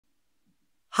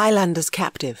Highlander's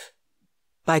Captive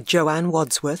by Joanne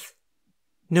Wadsworth.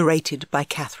 Narrated by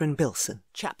Catherine Bilson.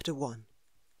 Chapter 1.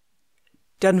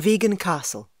 Dunvegan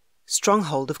Castle,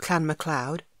 stronghold of Clan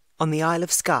MacLeod, on the Isle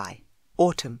of Skye,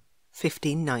 autumn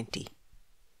 1590.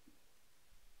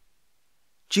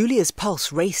 Julia's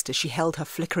pulse raced as she held her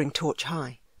flickering torch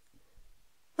high.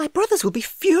 My brothers will be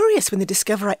furious when they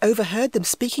discover I overheard them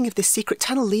speaking of this secret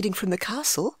tunnel leading from the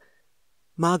castle.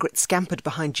 Margaret scampered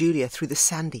behind Julia through the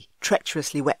sandy,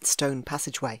 treacherously wet stone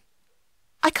passageway.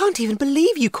 I can't even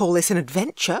believe you call this an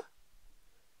adventure.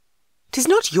 'Tis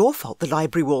not your fault the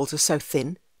library walls are so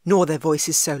thin, nor their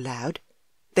voices so loud.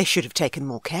 They should have taken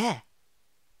more care.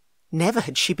 Never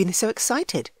had she been so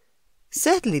excited.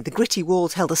 Certainly the gritty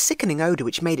walls held a sickening odour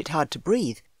which made it hard to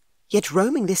breathe, yet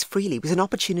roaming this freely was an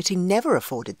opportunity never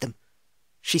afforded them.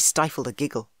 She stifled a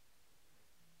giggle.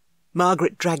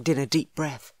 Margaret dragged in a deep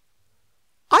breath.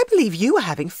 I believe you are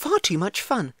having far too much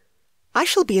fun. I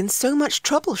shall be in so much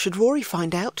trouble should Rory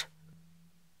find out.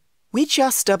 Which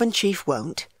our stubborn chief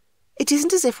won't. It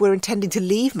isn't as if we're intending to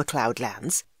leave MacLeod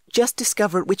lands, just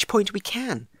discover at which point we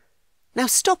can. Now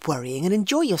stop worrying and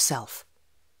enjoy yourself.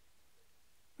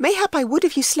 Mayhap I would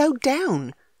if you slowed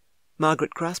down.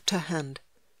 Margaret grasped her hand.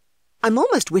 I'm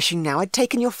almost wishing now I'd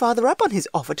taken your father up on his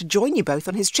offer to join you both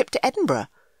on his trip to Edinburgh.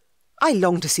 I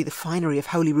long to see the finery of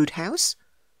Holyrood House.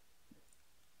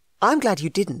 I'm glad you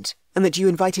didn't, and that you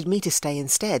invited me to stay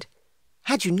instead.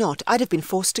 Had you not, I'd have been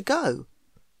forced to go.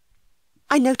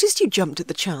 I noticed you jumped at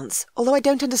the chance, although I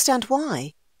don't understand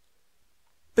why.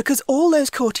 Because all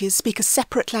those courtiers speak a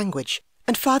separate language,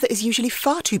 and father is usually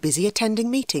far too busy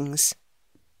attending meetings.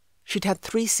 She'd had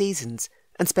 3 seasons,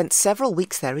 and spent several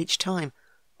weeks there each time,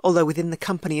 although within the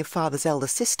company of father's elder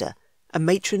sister, a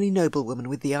matronly noblewoman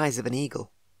with the eyes of an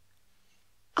eagle.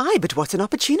 Aye, but what an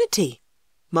opportunity!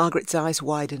 Margaret's eyes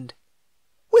widened.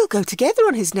 We'll go together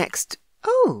on his next...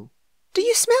 Oh, do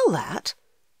you smell that?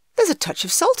 There's a touch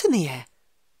of salt in the air.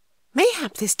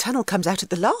 Mayhap this tunnel comes out at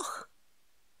the loch.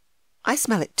 I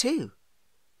smell it too.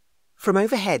 From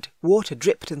overhead, water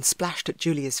dripped and splashed at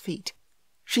Julia's feet.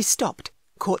 She stopped,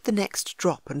 caught the next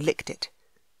drop and licked it.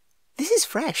 This is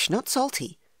fresh, not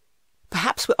salty.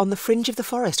 Perhaps we're on the fringe of the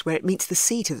forest where it meets the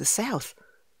sea to the south.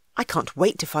 I can't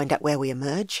wait to find out where we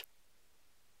emerge.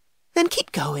 Then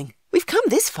keep going. We've come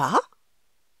this far.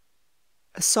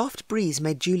 A soft breeze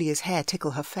made Julia's hair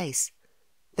tickle her face.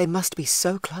 They must be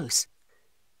so close.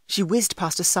 She whizzed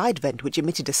past a side vent which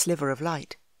emitted a sliver of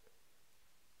light.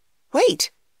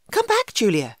 Wait! Come back,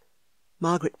 Julia!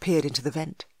 Margaret peered into the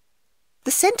vent.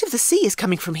 The scent of the sea is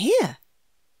coming from here.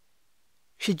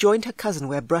 She joined her cousin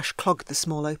where brush clogged the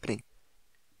small opening.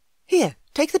 Here,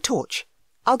 take the torch.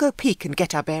 I'll go peek and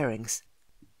get our bearings.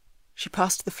 She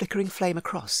passed the flickering flame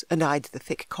across and eyed the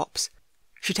thick copse.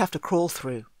 She'd have to crawl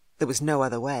through. There was no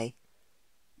other way.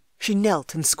 She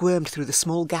knelt and squirmed through the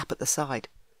small gap at the side.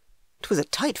 It was a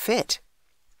tight fit.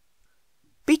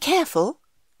 Be careful.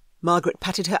 Margaret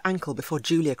patted her ankle before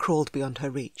Julia crawled beyond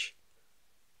her reach.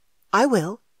 I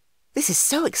will. This is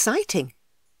so exciting.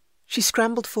 She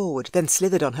scrambled forward, then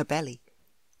slithered on her belly.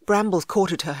 Brambles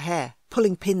caught at her hair,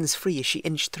 pulling pins free as she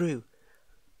inched through.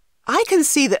 I can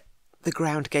see that... The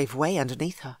ground gave way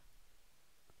underneath her.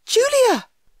 Julia!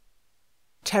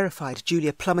 Terrified,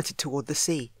 Julia plummeted toward the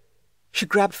sea. She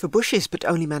grabbed for bushes, but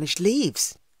only managed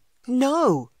leaves.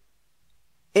 No!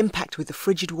 Impact with the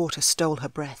frigid water stole her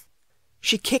breath.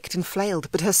 She kicked and flailed,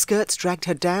 but her skirts dragged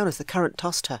her down as the current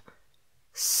tossed her.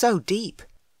 So deep.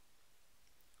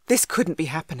 This couldn't be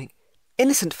happening.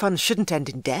 Innocent fun shouldn't end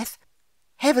in death.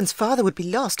 Heaven's father would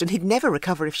be lost, and he'd never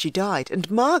recover if she died. And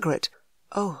Margaret...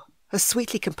 Oh... Her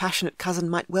sweetly compassionate cousin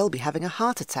might well be having a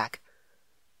heart attack.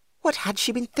 What had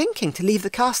she been thinking to leave the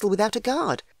castle without a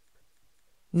guard?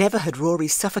 Never had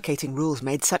Rory's suffocating rules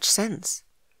made such sense.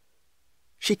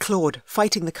 She clawed,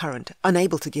 fighting the current,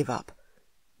 unable to give up.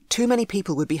 Too many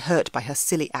people would be hurt by her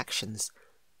silly actions.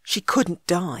 She couldn't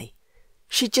die.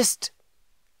 She just...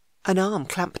 An arm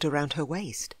clamped around her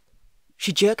waist.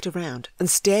 She jerked around and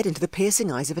stared into the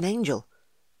piercing eyes of an angel.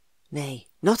 Nay,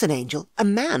 not an angel, a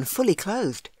man fully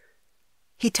clothed.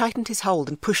 He tightened his hold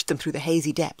and pushed them through the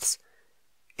hazy depths.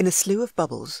 In a slew of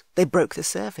bubbles, they broke the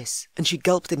surface, and she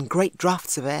gulped in great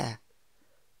draughts of air.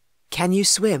 Can you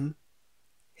swim?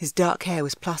 His dark hair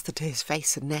was plastered to his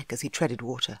face and neck as he treaded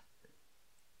water.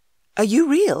 Are you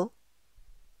real?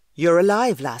 You're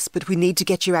alive, lass, but we need to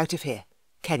get you out of here.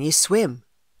 Can you swim?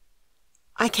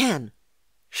 I can.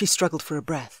 She struggled for a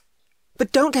breath.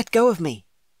 But don't let go of me.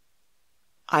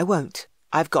 I won't.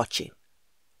 I've got you.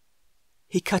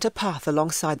 He cut a path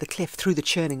alongside the cliff through the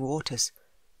churning waters.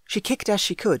 She kicked as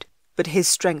she could, but his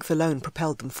strength alone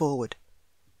propelled them forward.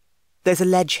 There's a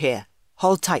ledge here.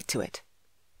 Hold tight to it.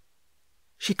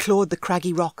 She clawed the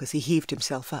craggy rock as he heaved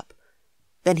himself up.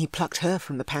 Then he plucked her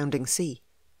from the pounding sea.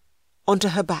 Onto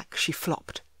her back she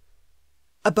flopped.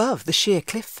 Above, the sheer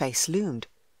cliff face loomed.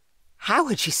 How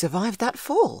had she survived that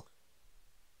fall?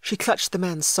 She clutched the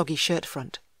man's soggy shirt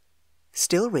front.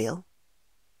 Still real.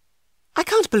 I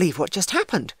can't believe what just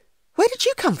happened. Where did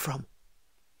you come from?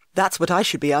 That's what I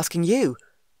should be asking you.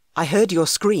 I heard your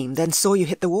scream, then saw you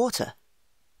hit the water.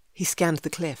 He scanned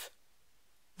the cliff.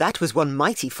 That was one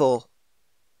mighty fall.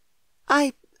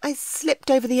 I slipped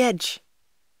over the edge.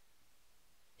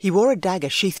 He wore a dagger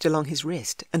sheathed along his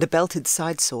wrist and a belted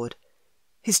side sword.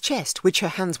 His chest, which her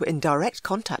hands were in direct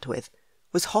contact with,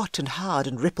 was hot and hard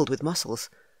and rippled with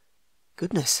muscles.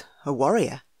 Goodness, a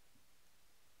warrior.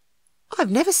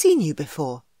 I've never seen you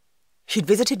before. She'd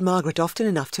visited Margaret often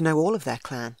enough to know all of their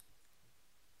clan.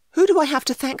 Who do I have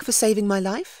to thank for saving my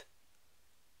life?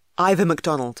 Ivor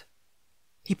MacDonald.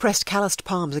 He pressed calloused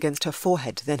palms against her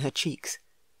forehead, then her cheeks.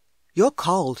 You're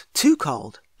cold, too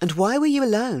cold, and why were you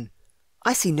alone?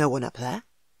 I see no one up there.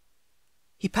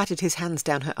 He patted his hands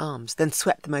down her arms, then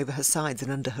swept them over her sides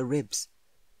and under her ribs.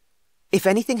 If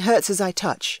anything hurts as I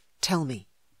touch, tell me.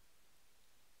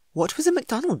 What was a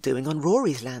MacDonald doing on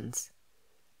Rory's lands?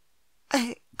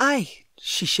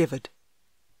 She shivered.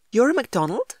 You're a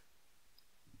MacDonald?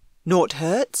 Naught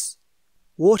hurts?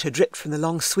 Water dripped from the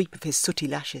long sweep of his sooty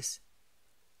lashes.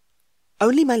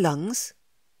 Only my lungs.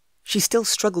 She still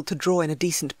struggled to draw in a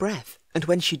decent breath, and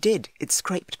when she did, it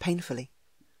scraped painfully.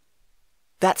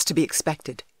 That's to be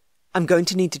expected. I'm going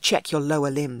to need to check your lower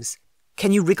limbs.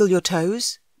 Can you wriggle your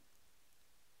toes?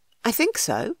 I think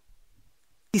so.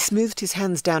 He smoothed his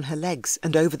hands down her legs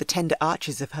and over the tender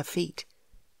arches of her feet.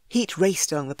 Heat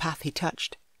raced along the path he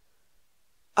touched.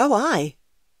 Oh, aye.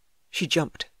 She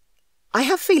jumped. I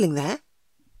have feeling there.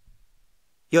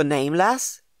 Your name,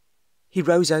 lass? He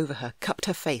rose over her, cupped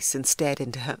her face and stared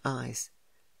into her eyes.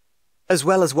 As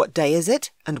well as what day is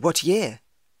it, and what year?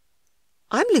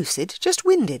 I'm lucid, just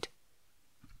winded.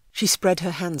 She spread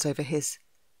her hands over his.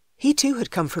 He too had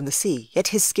come from the sea, yet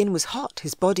his skin was hot,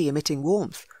 his body emitting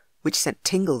warmth, which sent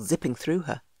tingles zipping through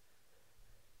her.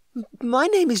 My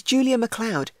name is Julia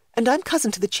MacLeod, and I'm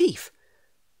cousin to the chief.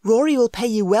 Rory will pay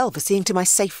you well for seeing to my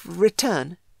safe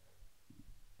return.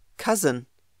 Cousin?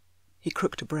 He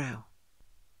crooked a brow.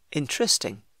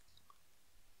 Interesting.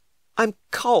 I'm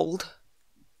cold.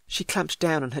 She clamped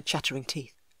down on her chattering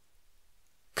teeth.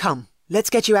 Come, let's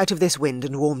get you out of this wind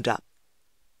and warmed up.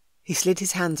 He slid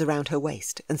his hands around her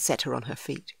waist and set her on her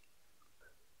feet.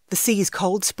 The sea's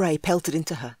cold spray pelted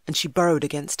into her, and she burrowed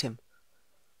against him.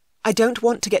 I don't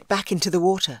want to get back into the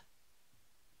water.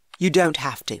 You don't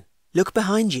have to. Look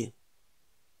behind you.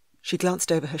 She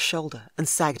glanced over her shoulder and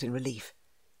sagged in relief.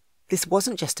 This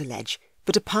wasn't just a ledge,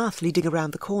 but a path leading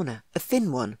around the corner, a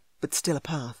thin one, but still a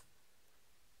path.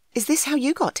 Is this how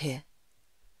you got here?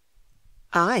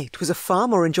 Aye, it was a far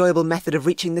more enjoyable method of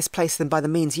reaching this place than by the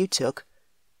means you took.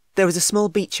 There was a small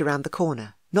beach around the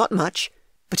corner, not much,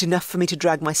 but enough for me to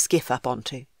drag my skiff up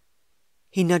onto.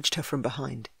 He nudged her from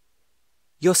behind.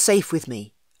 You're safe with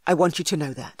me. I want you to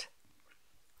know that.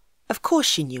 Of course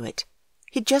she knew it.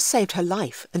 He'd just saved her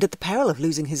life, and at the peril of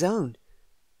losing his own.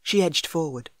 She edged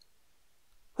forward.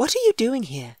 What are you doing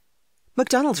here?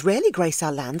 MacDonalds rarely grace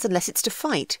our lands unless it's to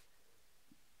fight.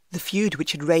 The feud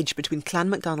which had raged between Clan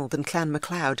MacDonald and Clan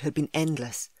MacLeod had been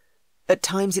endless. At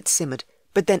times it simmered,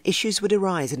 but then issues would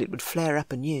arise and it would flare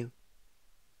up anew.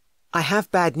 I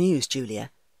have bad news,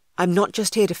 Julia. I'm not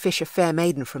just here to fish a fair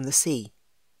maiden from the sea.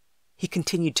 He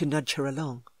continued to nudge her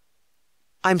along.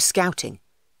 I'm scouting,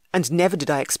 and never did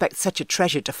I expect such a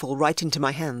treasure to fall right into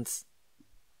my hands.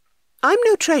 I'm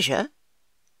no treasure.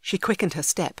 She quickened her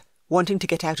step, wanting to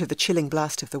get out of the chilling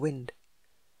blast of the wind.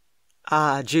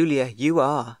 Ah, Julia, you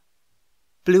are.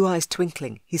 Blue eyes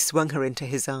twinkling, he swung her into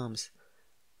his arms.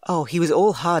 Oh, he was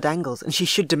all hard angles, and she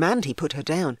should demand he put her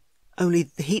down, only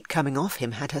the heat coming off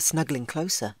him had her snuggling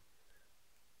closer.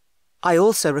 I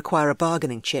also require a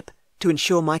bargaining chip to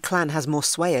ensure my clan has more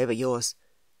sway over yours.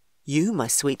 You, my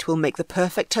sweet, will make the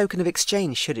perfect token of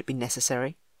exchange should it be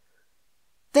necessary.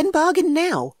 Then bargain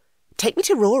now. Take me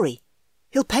to Rory.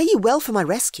 He'll pay you well for my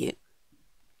rescue.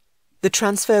 The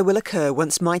transfer will occur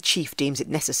once my chief deems it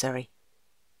necessary.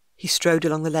 He strode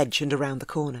along the ledge and around the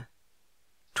corner.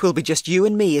 'Twill be just you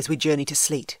and me as we journey to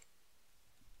Sleet.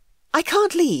 I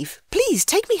can't leave. Please,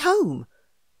 take me home.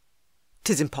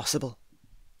 'Tis impossible.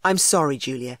 I'm sorry,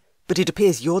 Julia, but it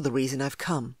appears you're the reason I've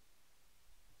come.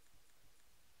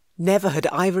 Never had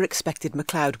Ivor expected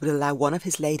MacLeod would allow one of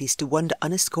his ladies to wander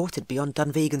unescorted beyond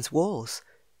Dunvegan's walls.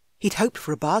 He'd hoped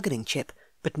for a bargaining chip,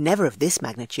 but never of this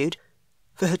magnitude.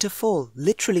 For her to fall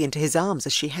literally into his arms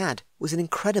as she had was an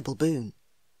incredible boon.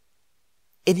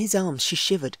 In his arms she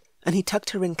shivered, and he tugged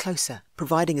her in closer,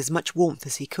 providing as much warmth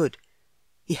as he could.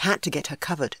 He had to get her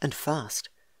covered, and fast.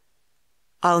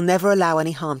 "I'll never allow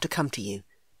any harm to come to you.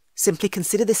 Simply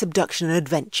consider this abduction an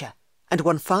adventure, and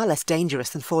one far less dangerous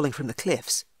than falling from the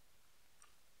cliffs."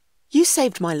 "You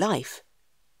saved my life."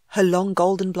 Her long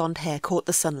golden blonde hair caught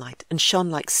the sunlight and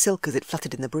shone like silk as it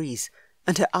fluttered in the breeze,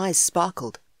 and her eyes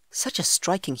sparkled, such a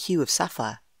striking hue of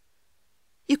sapphire.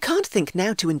 "You can't think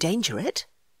now to endanger it."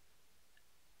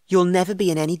 "You'll never be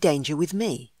in any danger with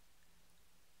me."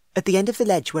 At the end of the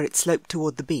ledge where it sloped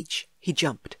toward the beach, he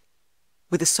jumped.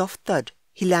 With a soft thud,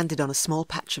 he landed on a small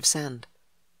patch of sand.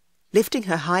 Lifting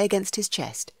her high against his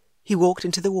chest, he walked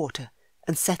into the water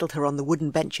and settled her on the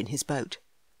wooden bench in his boat.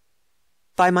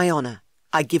 "By my honour,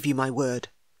 I give you my word."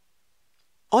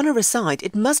 "Honour aside,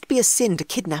 it must be a sin to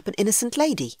kidnap an innocent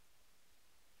lady."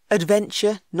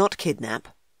 "Adventure, not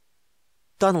kidnap."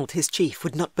 Donald, his chief,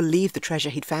 would not believe the treasure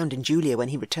he'd found in Julia when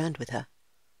he returned with her.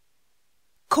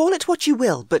 "Call it what you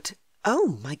will, but,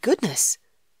 oh, my goodness."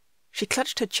 She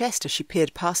clutched her chest as she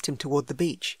peered past him toward the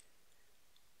beach.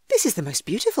 "This is the most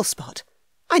beautiful spot.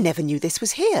 I never knew this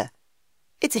was here.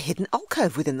 It's a hidden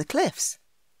alcove within the cliffs."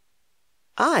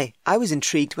 "Aye, I was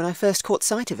intrigued when I first caught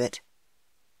sight of it."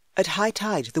 At high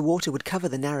tide, the water would cover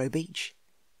the narrow beach.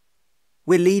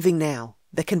 "We're leaving now.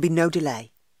 There can be no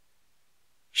delay."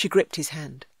 She gripped his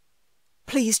hand.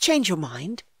 "Please change your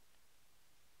mind."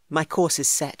 "My course is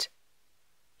set."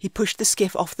 He pushed the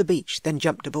skiff off the beach, then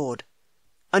jumped aboard.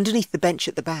 Underneath the bench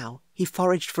at the bow, he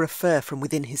foraged for a fur from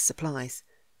within his supplies.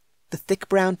 The thick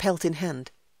brown pelt in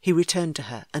hand, he returned to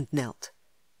her and knelt.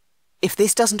 "If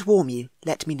this doesn't warm you,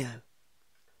 let me know."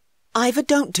 "Ivor,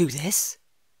 don't do this."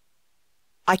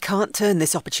 "I can't turn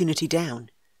this opportunity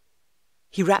down."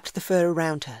 He wrapped the fur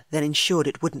around her, then ensured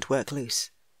it wouldn't work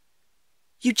loose.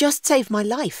 "You just saved my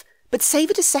life, but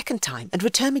save it a second time and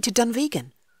return me to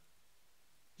Dunvegan."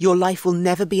 "Your life will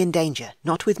never be in danger,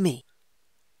 not with me."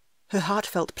 Her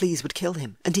heartfelt pleas would kill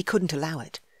him, and he couldn't allow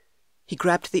it. He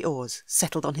grabbed the oars,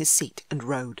 settled on his seat, and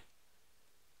rowed.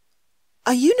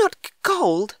 "Are you not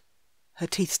cold?" Her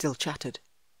teeth still chattered.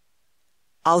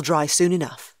 "I'll dry soon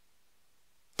enough."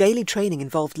 Daily training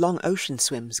involved long ocean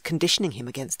swims, conditioning him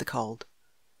against the cold.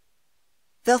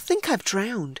 "They'll think I've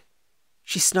drowned."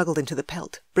 She snuggled into the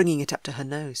pelt, bringing it up to her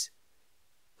nose.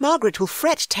 "Margaret will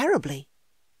fret terribly."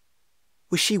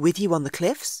 "Was she with you on the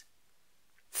cliffs?"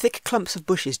 Thick clumps of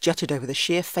bushes jutted over the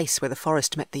sheer face where the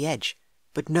forest met the edge,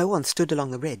 but no one stood along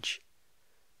the ridge.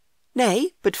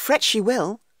 "Nay, but fret she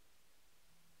will."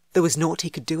 There was naught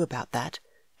he could do about that,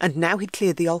 and now he'd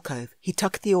cleared the alcove, he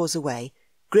tucked the oars away,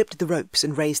 gripped the ropes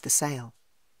and raised the sail.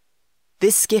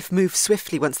 "This skiff moves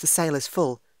swiftly once the sail is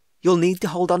full. You'll need to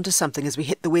hold on to something as we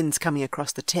hit the winds coming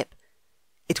across the tip.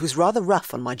 It was rather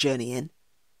rough on my journey in."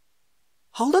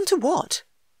 "Hold on to what?"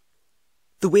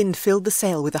 The wind filled the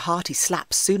sail with a hearty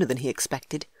slap sooner than he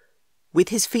expected. With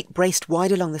his feet braced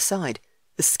wide along the side,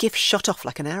 the skiff shot off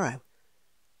like an arrow.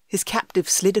 His captive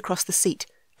slid across the seat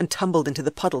and tumbled into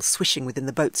the puddle swishing within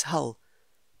the boat's hull.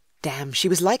 Damn, she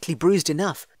was likely bruised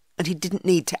enough, and he didn't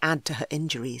need to add to her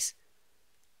injuries.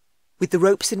 With the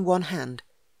ropes in one hand,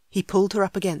 he pulled her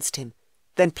up against him,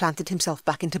 then planted himself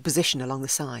back into position along the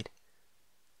side.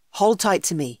 "Hold tight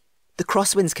to me. The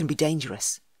crosswinds can be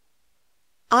dangerous."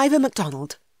 "Ivor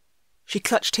MacDonald." She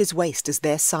clutched his waist as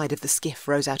their side of the skiff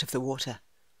rose out of the water.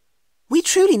 "We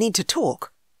truly need to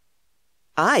talk."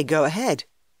 "Aye, go ahead.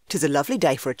 'Tis a lovely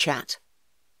day for a chat."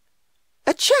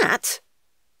 "A chat?"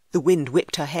 The wind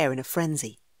whipped her hair in a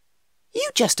frenzy. "You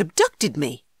just abducted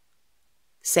me."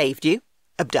 "Saved you,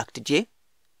 abducted you."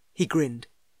 He grinned.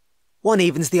 "One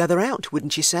evens the other out,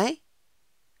 wouldn't you say?"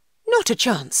 "Not a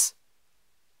chance."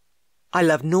 "I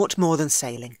love naught more than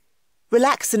sailing.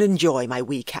 Relax and enjoy, my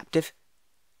wee captive."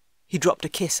 He dropped a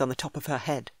kiss on the top of her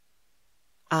head.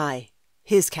 Aye,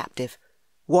 his captive,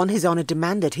 one his honour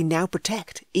demanded he now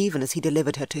protect, even as he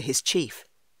delivered her to his chief.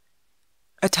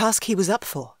 A task he was up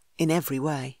for, in every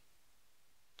way.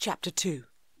 Chapter 2.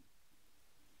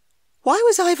 Why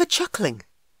was Ivor chuckling?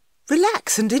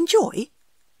 Relax and enjoy?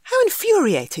 How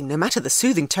infuriating, no matter the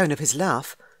soothing tone of his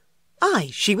laugh. Aye,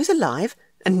 she was alive,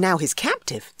 and now his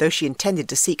captive, though she intended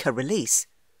to seek her release.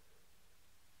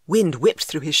 Wind whipped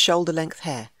through his shoulder-length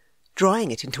hair, drying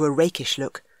it into a rakish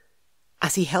look.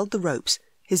 As he held the ropes,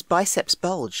 his biceps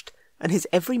bulged, and his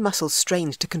every muscle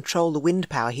strained to control the wind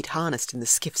power he'd harnessed in the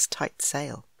skiff's tight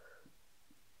sail.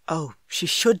 Oh, she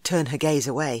should turn her gaze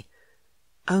away.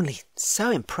 Only so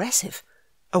impressive,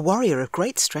 a warrior of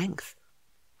great strength.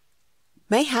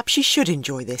 Mayhap she should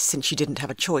enjoy this, since she didn't have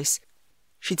a choice.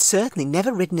 She'd certainly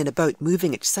never ridden in a boat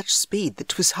moving at such speed that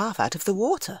 'twas half out of the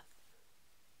water.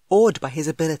 Awed by his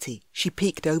ability, she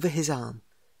peeked over his arm.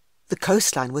 The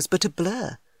coastline was but a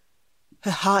blur.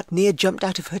 Her heart near jumped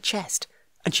out of her chest,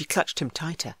 and she clutched him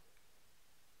tighter.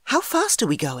 "How fast are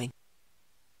we going?"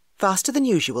 "Faster than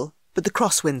usual, but the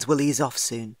crosswinds will ease off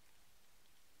soon."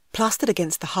 Plastered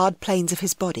against the hard planes of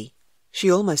his body,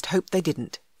 she almost hoped they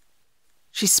didn't.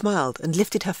 She smiled and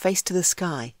lifted her face to the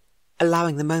sky,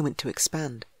 allowing the moment to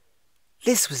expand.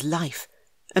 This was life,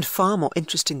 and far more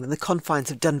interesting than the confines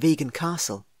of Dunvegan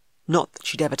Castle. Not that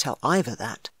she'd ever tell Ivor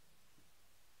that.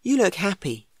 "You look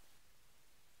happy."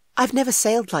 "I've never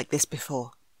sailed like this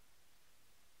before."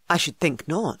 "I should think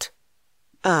not.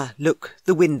 Ah, look,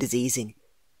 the wind is easing.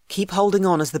 Keep holding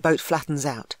on as the boat flattens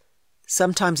out.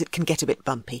 Sometimes it can get a bit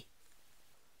bumpy."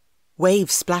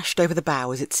 Waves splashed over the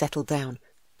bow as it settled down,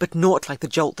 but naught like the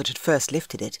jolt that had first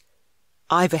lifted it.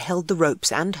 Ivor held the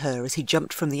ropes and her as he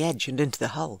jumped from the edge and into the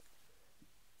hull.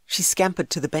 She scampered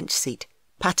to the bench seat,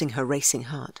 patting her racing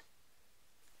heart.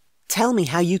 "Tell me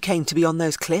how you came to be on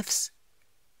those cliffs."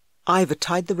 Ivor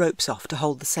tied the ropes off to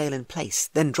hold the sail in place,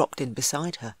 then dropped in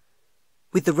beside her.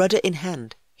 With the rudder in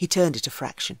hand, he turned it a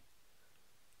fraction.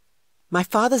 "My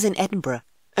father's in Edinburgh,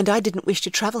 and I didn't wish to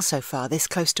travel so far this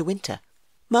close to winter.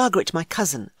 Margaret, my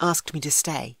cousin, asked me to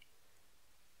stay."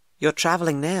 "You're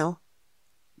travelling now."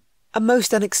 "A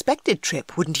most unexpected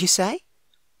trip, wouldn't you say?"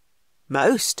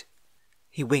 "Most."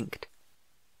 He winked.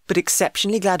 "But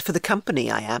exceptionally glad for the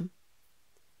company, I am."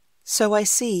 "So I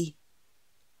see."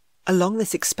 Along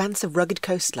this expanse of rugged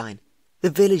coastline, the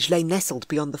village lay nestled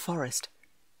beyond the forest.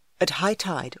 At high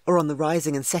tide, or on the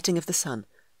rising and setting of the sun,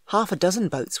 half a dozen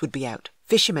boats would be out,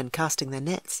 fishermen casting their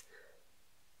nets.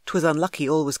 'Twas unlucky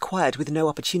all was quiet, with no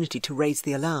opportunity to raise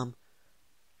the alarm.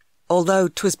 Although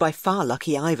 'twas by far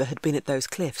lucky Ivor had been at those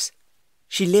cliffs.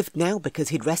 She lived now because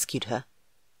he'd rescued her.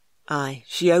 Aye,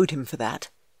 she owed him for that.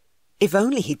 If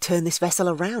only he'd turn this vessel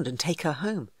around and take her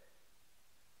home.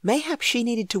 Mayhap she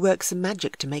needed to work some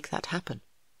magic to make that happen.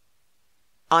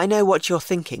 "I know what you're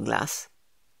thinking, lass."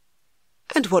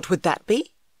 "And what would that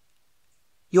be?"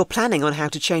 "You're planning on how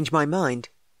to change my mind."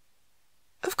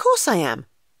 "Of course I am.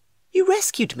 You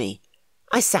rescued me.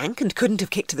 I sank and couldn't have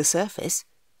kicked to the surface.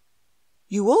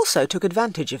 You also took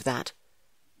advantage of that.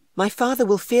 My father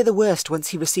will fear the worst once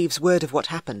he receives word of what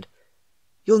happened.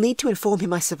 You'll need to inform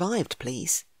him I survived,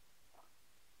 please."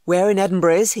 "Where in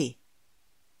Edinburgh is he?"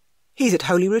 "He's at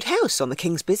Holyrood House on the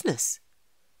King's business."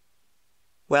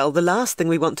 "Well, the last thing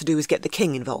we want to do is get the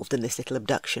King involved in this little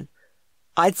abduction.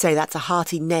 I'd say that's a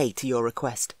hearty nay to your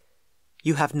request.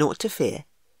 You have naught to fear.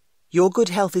 Your good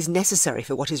health is necessary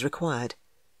for what is required.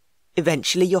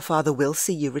 Eventually your father will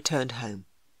see you returned home."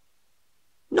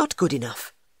 "Not good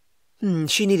enough."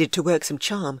 She needed to work some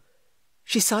charm.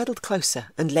 She sidled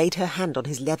closer and laid her hand on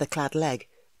his leather-clad leg,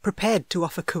 prepared to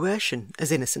offer coercion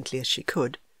as innocently as she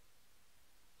could.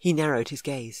 He narrowed his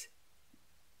gaze.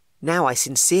 "Now I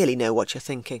sincerely know what you're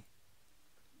thinking."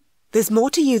 "There's more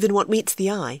to you than what meets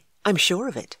the eye, I'm sure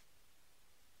of it."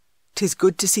 "'Tis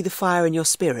good to see the fire in your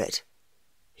spirit."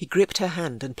 He gripped her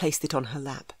hand and placed it on her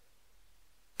lap.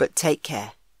 "But take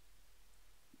care."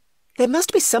 "There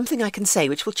must be something I can say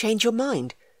which will change your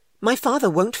mind. My father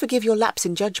won't forgive your lapse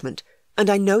in judgment, and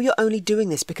I know you're only doing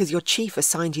this because your chief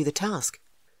assigned you the task.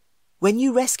 When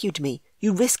you rescued me,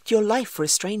 you risked your life for a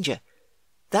stranger.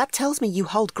 That tells me you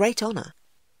hold great honour."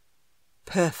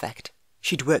 Perfect.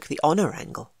 She'd work the honour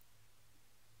angle.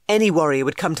 Any warrior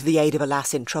would come to the aid of a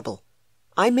lass in trouble.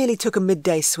 I merely took a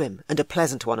midday swim, and a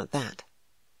pleasant one at that.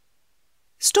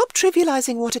 "Stop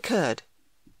trivialising what occurred."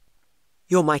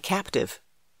 "You're my captive."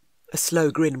 A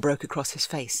slow grin broke across his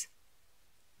face.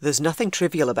 "There's nothing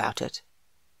trivial about it."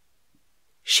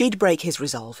 She'd break his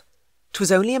resolve.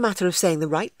 'Twas only a matter of saying the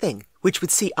right thing, which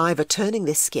would see Ivor turning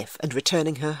this skiff and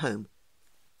returning her home.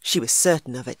 She was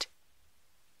certain of it.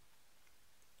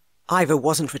 Ivor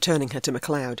wasn't returning her to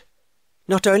MacLeod.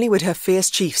 Not only would her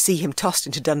fierce chief see him tossed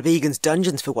into Dunvegan's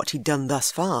dungeons for what he'd done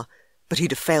thus far, but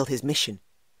he'd have failed his mission.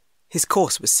 His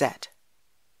course was set.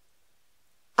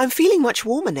 "I'm feeling much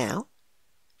warmer now."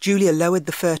 Julia lowered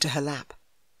the fur to her lap.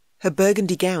 Her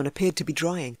burgundy gown appeared to be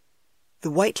drying. The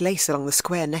white lace along the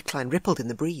square neckline rippled in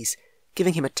the breeze,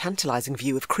 giving him a tantalising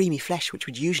view of creamy flesh which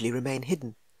would usually remain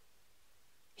hidden.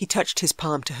 He touched his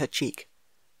palm to her cheek.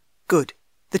 Good.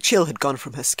 The chill had gone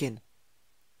from her skin.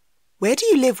 "Where do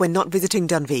you live when not visiting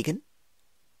Dunvegan?"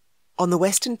 "On the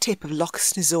western tip of Loch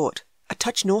Snizort, a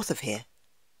touch north of here."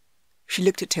 She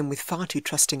looked at him with far too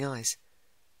trusting eyes.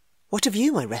 "What of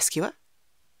you, my rescuer?"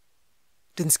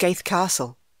 "Dunscaith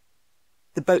Castle."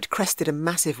 The boat crested a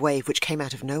massive wave which came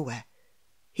out of nowhere.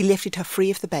 He lifted her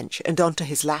free of the bench and onto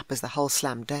his lap as the hull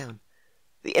slammed down.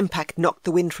 The impact knocked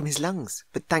the wind from his lungs,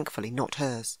 but thankfully not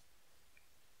hers.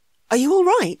 "Are you all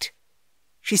right?"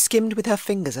 She skimmed with her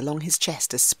fingers along his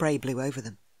chest as spray blew over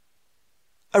them.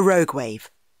 "A rogue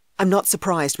wave. I'm not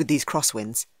surprised with these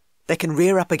crosswinds. They can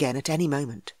rear up again at any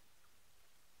moment."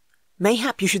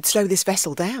 "Mayhap you should slow this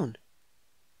vessel down."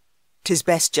 "'Tis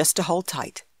best just to hold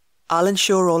tight. I'll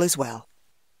ensure all is well."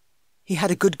 He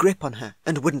had a good grip on her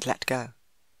and wouldn't let go.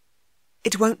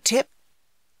 "It won't tip?"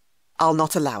 "I'll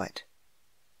not allow it."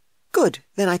 "Good,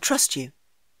 then I trust you."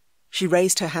 She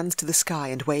raised her hands to the sky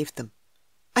and waved them.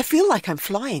 "I feel like I'm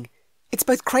flying. It's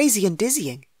both crazy and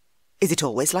dizzying. Is it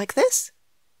always like this?"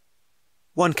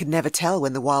 One can never tell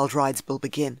when the wild rides will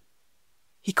begin.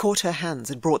 He caught her hands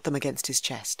and brought them against his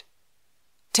chest.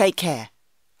 "Take care.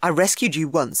 I rescued you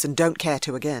once and don't care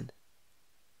to again."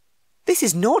 "This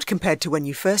is naught compared to when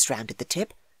you first rounded the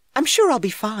tip. I'm sure I'll be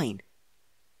fine."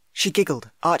 She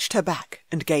giggled, arched her back,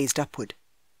 and gazed upward.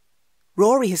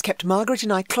 "Rory has kept Margaret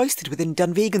and I cloistered within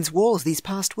Dunvegan's walls these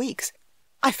past weeks.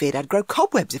 I feared I'd grow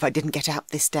cobwebs if I didn't get out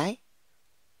this day."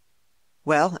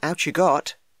 "Well, out you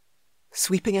got."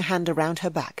 Sweeping a hand around her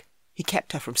back, he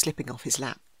kept her from slipping off his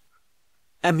lap.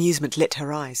 Amusement lit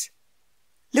her eyes.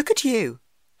 "Look at you.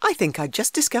 I think I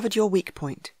just discovered your weak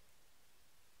point."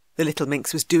 The little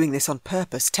minx was doing this on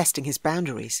purpose, testing his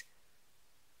boundaries.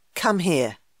 "Come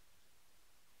here."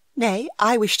 "Nay,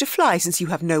 I wish to fly, since you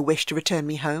have no wish to return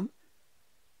me home."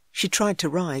 She tried to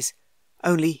rise,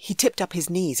 only he tipped up his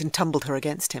knees and tumbled her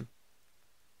against him.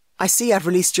 "I see I've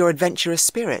released your adventurous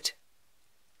spirit."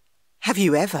 "Have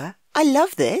you ever? I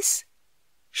love this."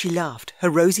 She laughed, her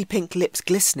rosy pink lips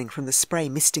glistening from the spray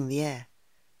misting the air.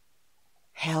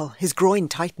 Hell, his groin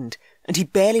tightened, and he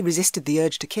barely resisted the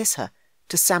urge to kiss her,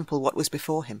 to sample what was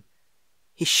before him.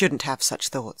 He shouldn't have such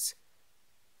thoughts.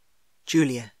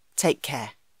 "Julia, take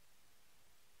care."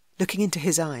 Looking into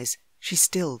his eyes, she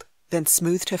stilled, then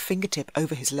smoothed her fingertip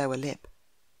over his lower lip.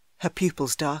 Her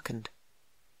pupils darkened.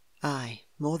 Aye,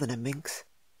 more than a minx.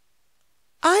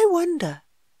 "I wonder."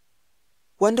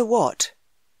 "Wonder what?"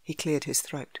 He cleared his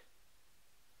throat.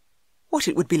 "What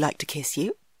it would be like to kiss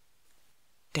you."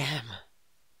 "Damn."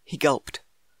 He gulped.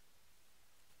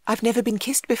 "I've never been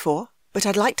kissed before, but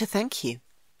I'd like to thank you."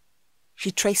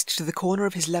 She traced to the corner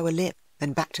of his lower lip,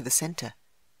 then back to the centre.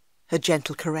 Her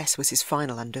gentle caress was his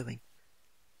final undoing.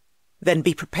 "Then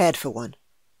be prepared for one."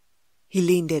 He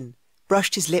leaned in,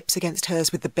 brushed his lips against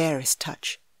hers with the barest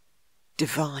touch.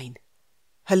 Divine.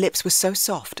 Her lips were so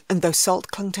soft, and though salt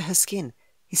clung to her skin,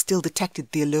 he still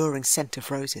detected the alluring scent of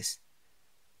roses.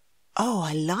 "Oh,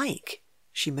 I like,"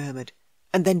 she murmured,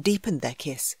 and then deepened their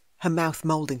kiss, her mouth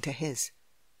moulding to his.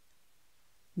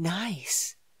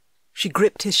 "Nice." She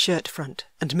gripped his shirt front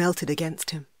and melted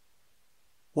against him.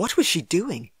 What was she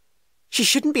doing? She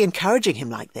shouldn't be encouraging him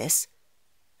like this.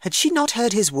 Had she not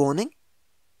heard his warning?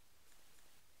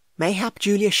 Mayhap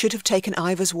Julia should have taken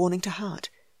Ivor's warning to heart,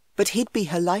 but he'd be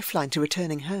her lifeline to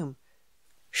returning home.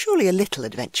 Surely a little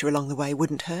adventure along the way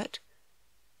wouldn't hurt.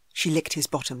 She licked his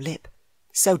bottom lip,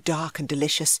 so dark and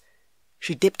delicious.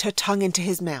 She dipped her tongue into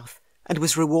his mouth and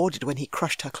was rewarded when he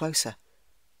crushed her closer.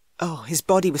 Oh, his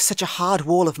body was such a hard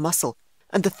wall of muscle,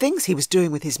 and the things he was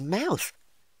doing with his mouth.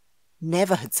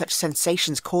 Never had such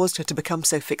sensations caused her to become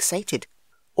so fixated,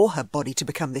 or her body to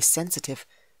become this sensitive.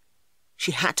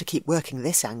 She had to keep working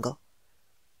this angle.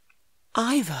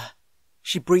 "Ivor!"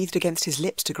 She breathed against his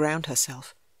lips to ground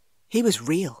herself. He was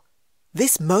real.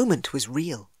 This moment was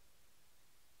real.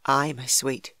 "Aye, my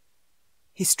sweet."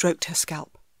 He stroked her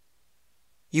scalp.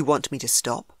 "You want me to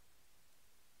stop?"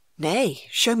 "Nay,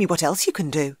 show me what else you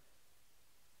can do."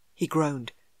 He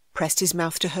groaned, pressed his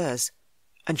mouth to hers,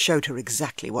 and showed her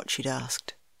exactly what she'd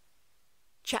asked.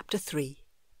 Chapter 3.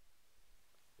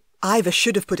 Ivor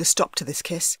should have put a stop to this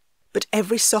kiss, but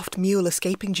every soft mule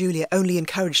escaping Julia only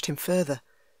encouraged him further.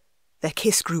 Their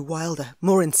kiss grew wilder,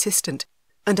 more insistent,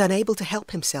 and unable to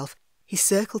help himself, he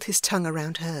circled his tongue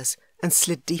around hers and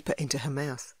slid deeper into her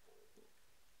mouth.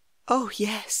 "Oh,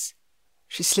 yes."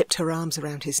 She slipped her arms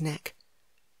around his neck.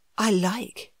 "I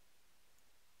like."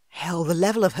 Hell, the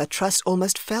level of her trust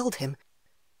almost felled him.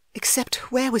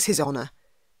 Except where was his honour?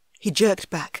 He jerked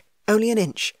back, only an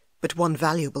inch, but one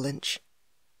valuable inch.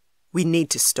 "We need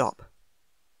to stop."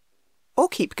 "Or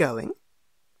keep going?"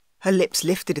 Her lips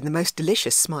lifted in the most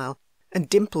delicious smile, and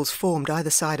dimples formed either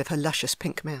side of her luscious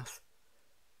pink mouth.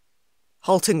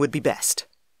 "Halting would be best."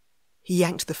 He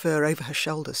yanked the fur over her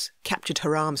shoulders, captured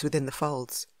her arms within the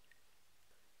folds.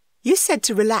 "You said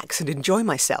to relax and enjoy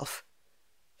myself."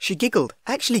 She giggled,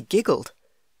 actually giggled.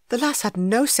 The lass had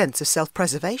no sense of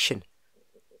self-preservation.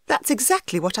 "That's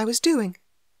exactly what I was doing."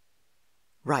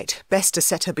 Right, best to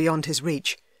set her beyond his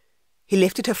reach. He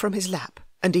lifted her from his lap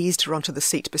and eased her onto the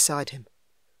seat beside him.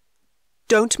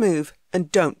 Don't move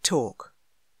and don't talk.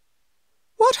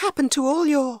 What happened to all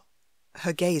your...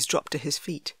 Her gaze dropped to his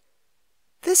feet.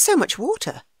 There's so much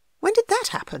water. When did that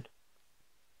happen?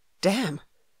 Damn.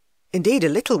 Indeed, a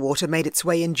little water made its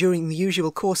way in during the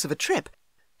usual course of a trip,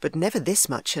 but never this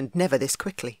much and never this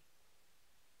quickly.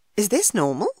 Is this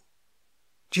normal?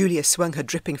 Julia swung her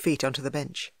dripping feet onto the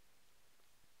bench.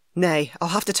 Nay, I'll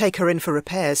have to take her in for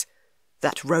repairs.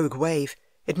 That rogue wave,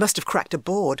 it must have cracked a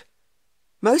board.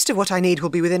 Most of what I need will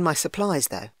be within my supplies,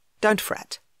 though. Don't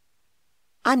fret.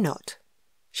 I'm not.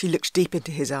 She looked deep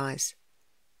into his eyes.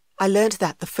 I learnt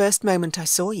that the first moment I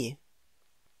saw you.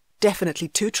 Definitely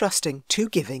too trusting, too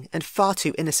giving, and far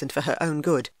too innocent for her own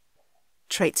good.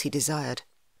 Traits he desired.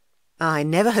 I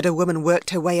never had a woman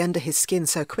worked her way under his skin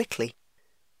so quickly.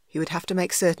 He would have to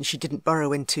make certain she didn't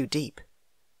burrow in too deep.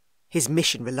 His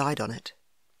mission relied on it.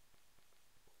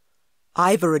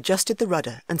 Ivor adjusted the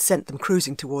rudder and sent them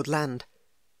cruising toward land.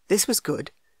 This was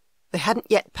good. They hadn't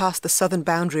yet passed the southern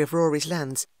boundary of Rory's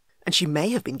lands, and she may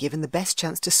have been given the best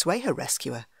chance to sway her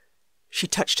rescuer. She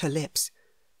touched her lips.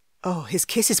 Oh, his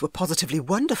kisses were positively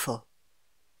wonderful.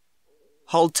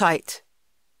 Hold tight.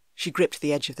 She gripped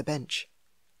the edge of the bench.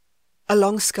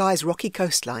 Along Skye's rocky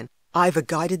coastline, Ivor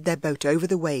guided their boat over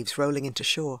the waves rolling into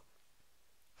shore.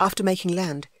 After making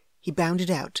land, he bounded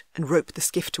out and roped the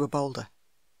skiff to a boulder.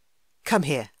 Come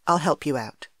here, I'll help you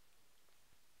out.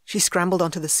 She scrambled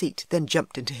onto the seat, then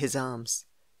jumped into his arms.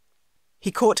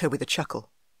 He caught her with a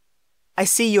chuckle. I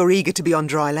see you're eager to be on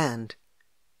dry land.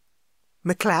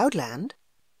 MacLeod land?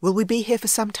 Will we be here for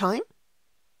some time?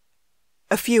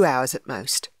 A few hours at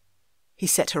most. He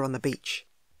set her on the beach.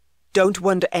 Don't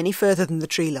wander any further than the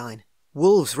tree line.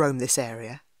 Wolves roam this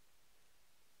area.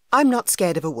 I'm not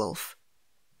scared of a wolf.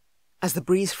 As the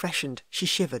breeze freshened, she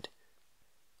shivered.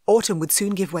 Autumn would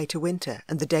soon give way to winter,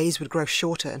 and the days would grow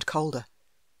shorter and colder.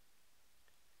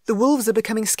 The wolves are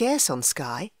becoming scarce on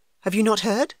Skye. Have you not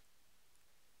heard?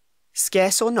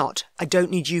 Scarce or not, I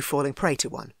don't need you falling prey to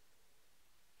one.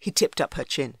 He tipped up her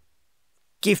chin.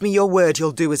 Give me your word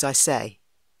you'll do as I say.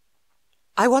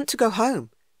 I want to go home.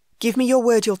 Give me your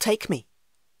word you'll take me.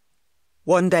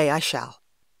 One day I shall.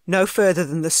 No further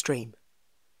than the stream.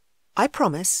 I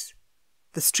promise.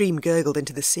 The stream gurgled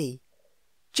into the sea.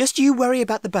 Just you worry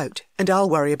about the boat, and I'll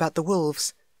worry about the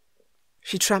wolves.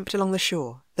 She tramped along the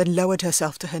shore, then lowered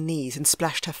herself to her knees and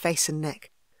splashed her face and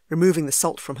neck, removing the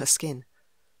salt from her skin.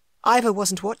 Ivor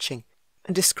wasn't watching,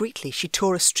 and discreetly she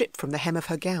tore a strip from the hem of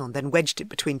her gown, then wedged it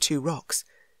between two rocks.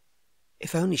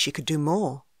 If only she could do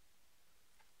more.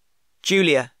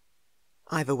 Julia!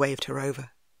 Ivor waved her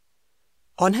over.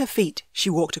 On her feet, she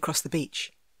walked across the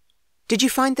beach. Did you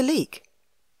find the leak?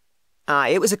 Aye,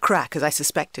 it was a crack, as I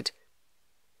suspected.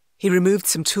 He removed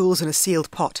some tools and a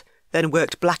sealed pot, then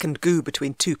worked blackened goo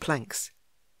between two planks.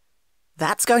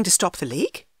 That's going to stop the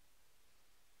leak?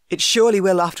 It surely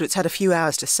will after it's had a few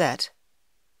hours to set.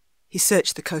 He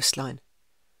searched the coastline.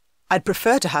 I'd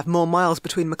prefer to have more miles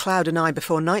between MacLeod and I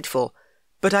before nightfall,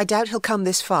 but I doubt he'll come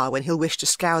this far when he'll wish to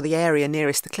scour the area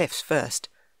nearest the cliffs first.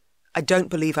 I don't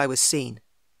believe I was seen.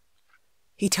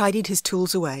 He tidied his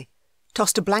tools away,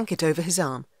 tossed a blanket over his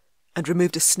arm, and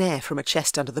removed a snare from a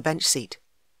chest under the bench seat.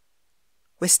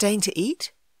 We're staying to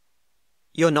eat?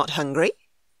 You're not hungry?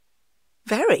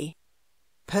 Very.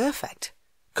 Perfect.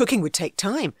 Cooking would take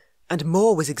time, and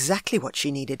more was exactly what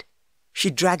she needed.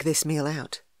 She'd drag this meal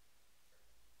out.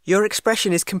 Your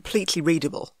expression is completely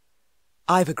readable.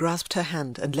 Ivor grasped her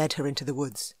hand and led her into the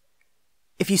woods.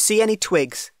 If you see any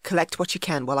twigs, collect what you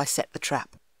can while I set the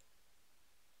trap.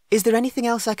 Is there anything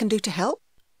else I can do to help?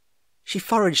 She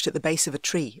foraged at the base of a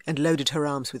tree and loaded her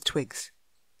arms with twigs.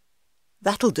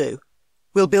 That'll do.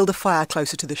 We'll build a fire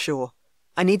closer to the shore.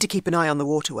 I need to keep an eye on the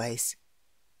waterways.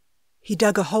 He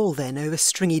dug a hole then over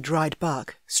stringy dried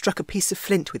bark, struck a piece of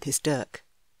flint with his dirk.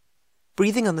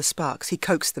 Breathing on the sparks, he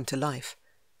coaxed them to life.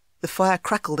 The fire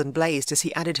crackled and blazed as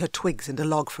he added her twigs and a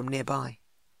log from nearby.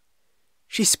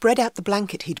 She spread out the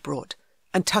blanket he'd brought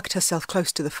and tucked herself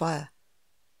close to the fire.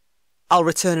 I'll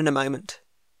return in a moment.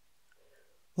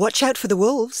 Watch out for the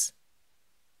wolves.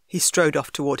 He strode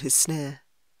off toward his snare.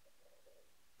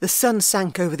 The sun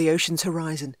sank over the ocean's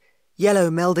horizon, yellow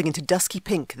melding into dusky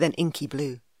pink, then inky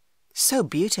blue. So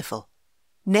beautiful.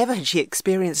 Never had she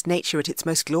experienced nature at its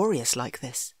most glorious like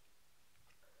this.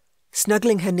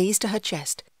 Snuggling her knees to her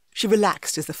chest, she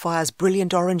relaxed as the fire's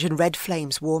brilliant orange and red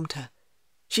flames warmed her.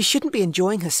 She shouldn't be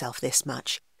enjoying herself this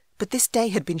much, but this day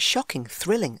had been shocking,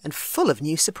 thrilling, and full of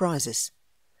new surprises.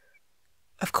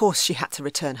 Of course she had to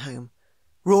return home.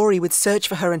 Rory would search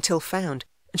for her until found,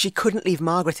 and she couldn't leave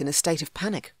Margaret in a state of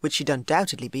panic, which she'd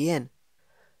undoubtedly be in.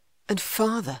 And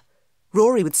father,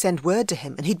 Rory would send word to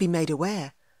him and he'd be made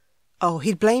aware. Oh,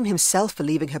 he'd blame himself for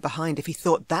leaving her behind if he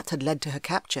thought that had led to her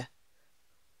capture.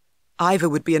 Ivor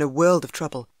would be in a world of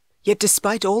trouble, yet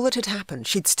despite all that had happened,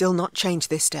 she'd still not change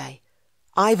this day.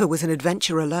 Ivor was an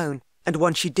adventure alone, and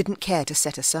one she didn't care to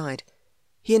set aside.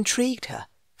 He intrigued her,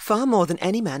 far more than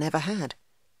any man ever had.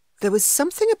 There was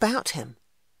something about him.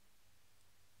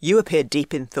 You appeared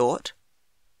deep in thought.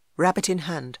 Rabbit in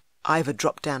hand, Ivor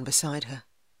dropped down beside her.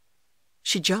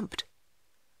 She jumped.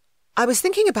 I was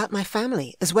thinking about my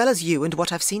family, as well as you and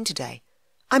what I've seen today.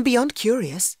 I'm beyond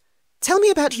curious. Tell me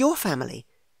about your family.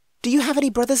 Do you have any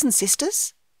brothers and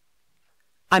sisters?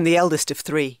 I'm the eldest of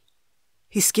 3.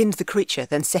 He skinned the creature,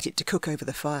 then set it to cook over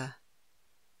the fire.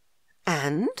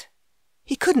 And?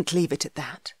 He couldn't leave it at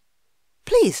that.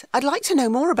 Please, I'd like to know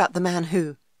more about the man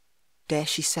who... Dare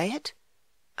she say it?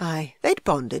 Aye, they'd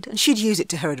bonded, and she'd use it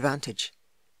to her advantage.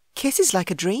 Kiss is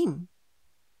like a dream.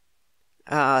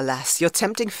 Ah, lass, you're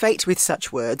tempting fate with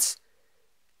such words.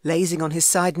 Lazing on his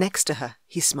side next to her,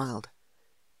 he smiled.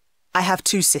 I have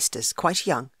 2 sisters, quite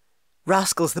young.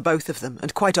 Rascals the both of them,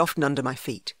 and quite often under my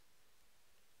feet.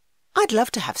 I'd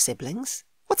love to have siblings.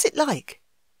 What's it like?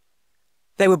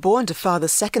 They were born to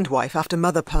father's second wife after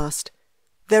mother passed.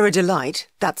 They're a delight.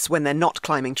 That's when they're not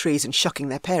climbing trees and shocking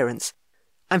their parents.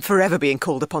 I'm forever being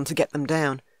called upon to get them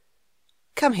down.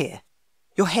 Come here.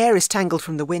 Your hair is tangled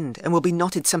from the wind and will be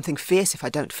knotted something fierce if I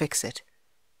don't fix it.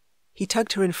 He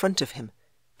tugged her in front of him,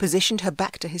 positioned her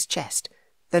back to his chest,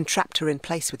 then trapped her in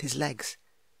place with his legs.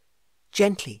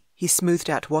 Gently, he smoothed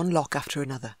out one lock after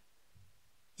another.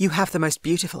 You have the most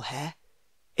beautiful hair.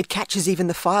 It catches even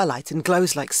the firelight and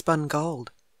glows like spun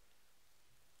gold.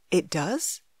 It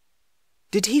does?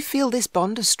 Did he feel this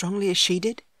bond as strongly as she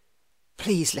did?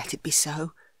 Please let it be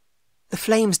so. The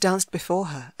flames danced before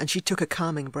her, and she took a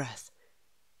calming breath.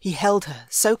 He held her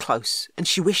so close, and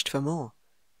she wished for more.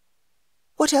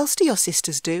 What else do your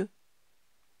sisters do?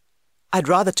 I'd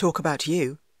rather talk about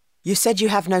you. You said you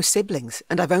have no siblings,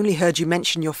 and I've only heard you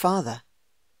mention your father.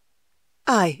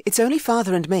 Aye, it's only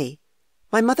father and me.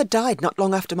 My mother died not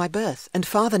long after my birth, and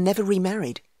father never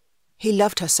remarried. He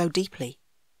loved her so deeply.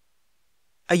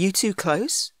 Are you 2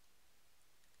 close?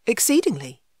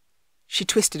 Exceedingly. She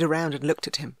twisted around and looked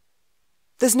at him.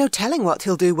 There's no telling what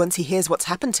he'll do once he hears what's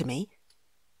happened to me.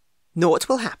 Naught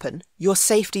will happen. Your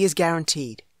safety is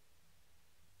guaranteed.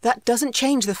 That doesn't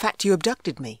change the fact you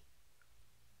abducted me.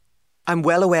 I'm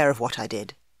well aware of what I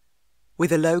did.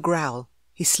 With a low growl,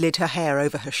 he slid her hair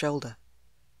over her shoulder.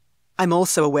 I'm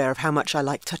also aware of how much I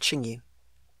like touching you.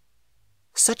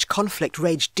 Such conflict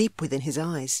raged deep within his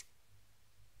eyes.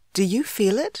 Do you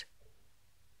feel it?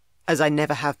 As I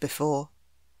never have before.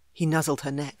 He nuzzled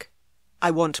her neck.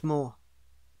 I want more.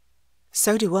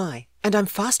 So do I, and I'm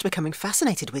fast becoming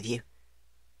fascinated with you.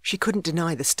 She couldn't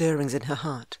deny the stirrings in her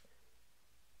heart.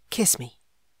 Kiss me.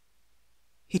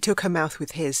 He took her mouth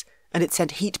with his, and it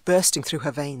sent heat bursting through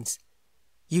her veins.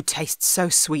 You taste so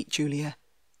sweet, Julia.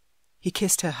 He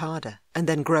kissed her harder, and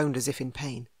then groaned as if in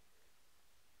pain.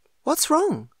 What's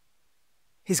wrong?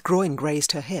 His groin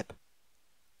grazed her hip.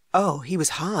 Oh, he was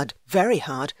hard, very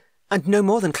hard, and no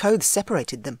more than clothes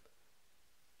separated them.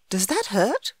 Does that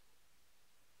hurt?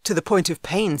 To the point of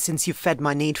pain since you've fed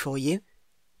my need for you.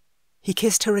 He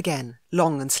kissed her again,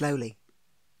 long and slowly.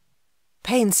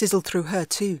 Pain sizzled through her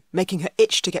too, making her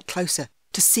itch to get closer,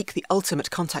 to seek the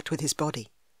ultimate contact with his body.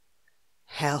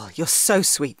 Hell, you're so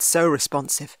sweet, so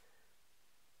responsive.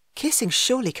 Kissing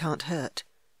surely can't hurt.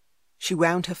 She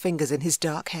wound her fingers in his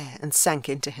dark hair and sank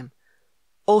into him.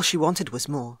 All she wanted was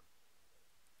more.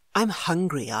 I'm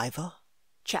hungry, Ivor.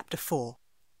 Chapter 4.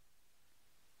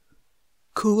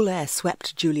 Cool air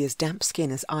swept Julia's damp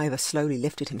skin as Ivor slowly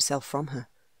lifted himself from her.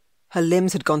 Her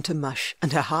limbs had gone to mush,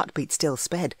 and her heartbeat still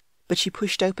sped, but she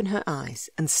pushed open her eyes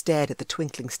and stared at the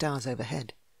twinkling stars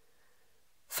overhead.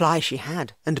 Fly she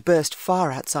had, and burst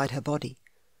far outside her body.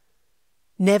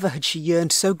 Never had she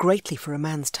yearned so greatly for a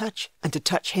man's touch, and to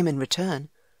touch him in return.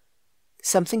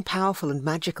 Something powerful and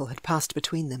magical had passed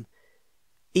between them.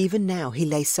 Even now he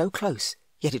lay so close,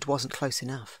 yet it wasn't close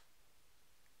enough.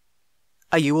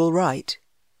 Are you all right?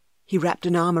 He wrapped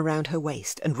an arm around her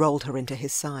waist and rolled her into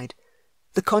his side.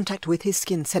 The contact with his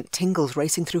skin sent tingles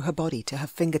racing through her body to her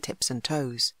fingertips and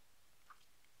toes.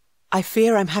 I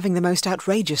fear I'm having the most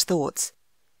outrageous thoughts.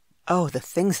 Oh, the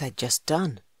things they'd just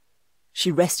done.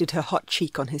 She rested her hot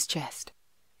cheek on his chest.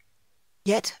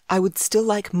 Yet I would still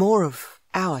like more of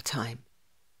our time.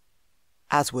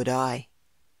 As would I.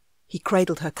 He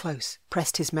cradled her close,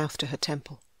 pressed his mouth to her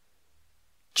temple.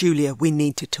 Julia, we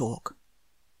need to talk.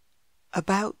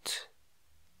 About...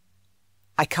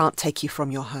 I can't take you from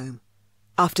your home.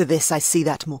 After this, I see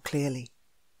that more clearly.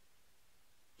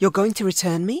 You're going to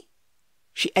return me?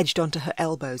 She edged onto her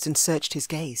elbows and searched his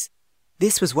gaze.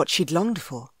 This was what she'd longed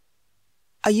for.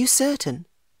 Are you certain?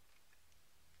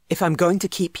 If I'm going to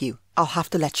keep you, I'll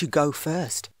have to let you go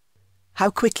first.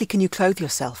 How quickly can you clothe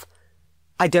yourself?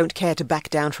 I don't care to back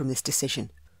down from this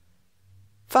decision.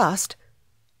 Fast?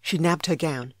 She nabbed her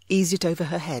gown, eased it over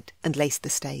her head, and laced the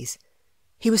stays.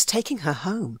 He was taking her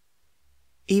home.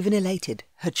 Even elated,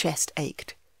 her chest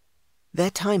ached. Their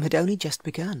time had only just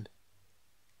begun.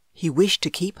 He wished to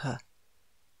keep her.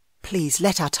 Please,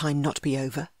 let our time not be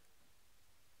over.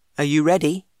 Are you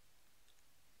ready?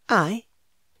 Aye.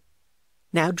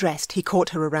 Now dressed, he caught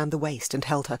her around the waist and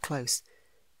held her close.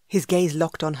 His gaze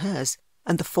locked on hers,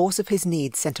 and the force of his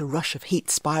need sent a rush of heat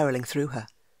spiralling through her.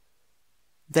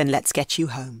 Then let's get you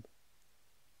home.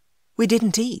 We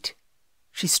didn't eat.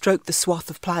 She stroked the swath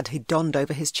of plaid he'd donned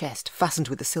over his chest, fastened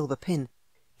with a silver pin,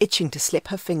 itching to slip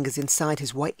her fingers inside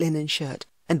his white linen shirt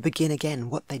and begin again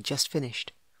what they'd just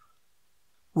finished.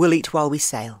 We'll eat while we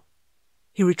sail.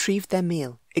 He retrieved their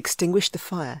meal, extinguished the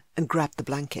fire, and grabbed the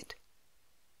blanket.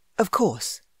 Of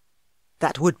course.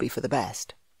 That would be for the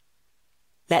best.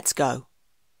 Let's go.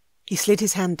 He slid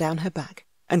his hand down her back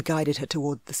and guided her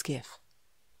toward the skiff.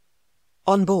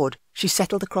 On board, she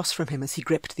settled across from him as he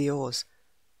gripped the oars.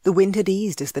 The wind had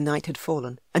eased as the night had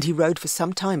fallen, and he rowed for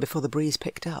some time before the breeze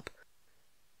picked up.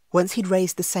 Once he'd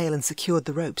raised the sail and secured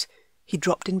the ropes, he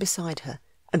dropped in beside her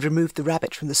and removed the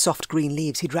rabbit from the soft green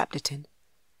leaves he'd wrapped it in.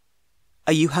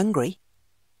 Are you hungry?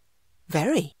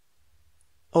 Very.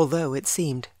 Although it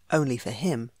seemed only for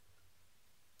him.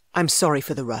 I'm sorry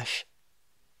for the rush.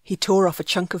 He tore off a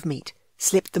chunk of meat,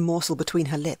 slipped the morsel between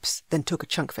her lips, then took a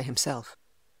chunk for himself.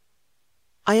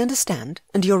 I understand,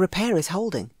 and your repair is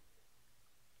holding.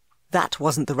 That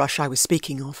wasn't the rush I was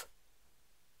speaking of.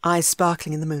 Eyes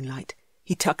sparkling in the moonlight,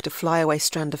 he tucked a flyaway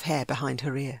strand of hair behind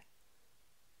her ear.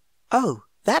 Oh,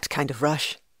 that kind of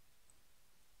rush.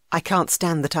 I can't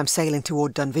stand that I'm sailing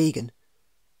toward Dunvegan.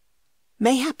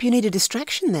 Mayhap you need a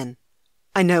distraction, then.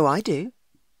 I know I do.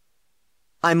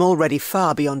 I'm already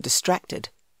far beyond distracted.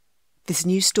 This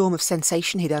new storm of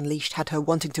sensation he'd unleashed had her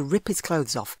wanting to rip his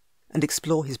clothes off and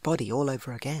explore his body all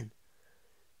over again.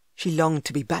 She longed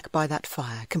to be back by that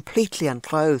fire, completely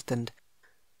unclothed, and...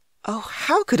 Oh,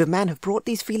 how could a man have brought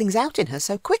these feelings out in her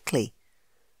so quickly?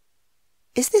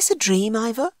 Is this a dream,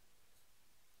 Ivor?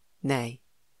 Nay.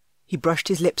 He brushed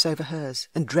his lips over hers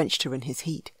and drenched her in his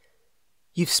heat.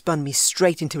 You've spun me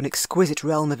straight into an exquisite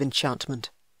realm of enchantment.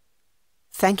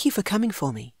 Thank you for coming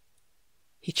for me.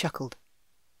 He chuckled.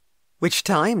 Which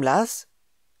time, lass?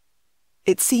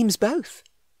 It seems both.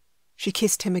 She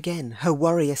kissed him again, her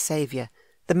warrior saviour,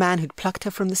 the man who'd plucked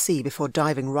her from the sea before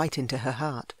diving right into her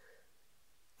heart.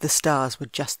 The stars were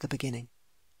just the beginning.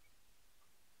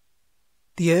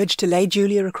 The urge to lay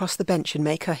Julia across the bench and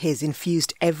make her his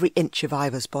infused every inch of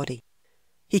Ivor's body.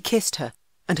 He kissed her,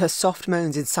 and her soft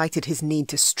moans incited his need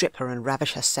to strip her and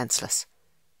ravish her senseless.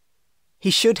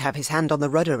 He should have his hand on the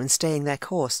rudder and staying their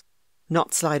course,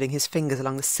 not sliding his fingers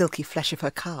along the silky flesh of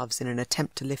her calves in an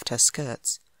attempt to lift her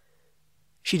skirts.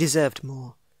 She deserved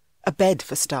more. A bed,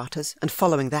 for starters, and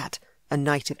following that, a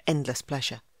night of endless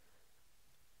pleasure.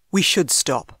 We should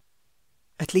stop.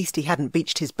 At least he hadn't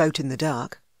beached his boat in the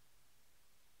dark.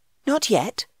 Not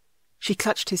yet. She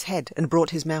clutched his head and brought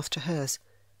his mouth to hers.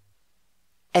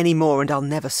 Any more and I'll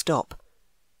never stop.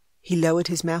 He lowered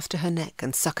his mouth to her neck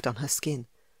and sucked on her skin.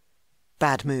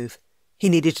 Bad move. He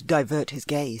needed to divert his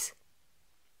gaze.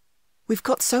 We've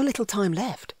got so little time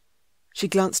left. She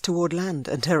glanced toward land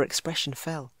and her expression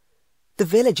fell. The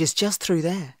village is just through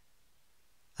there.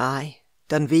 Aye,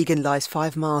 Dunvegan lies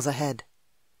 5 miles ahead.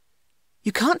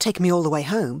 You can't take me all the way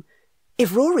home.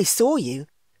 If Rory saw you...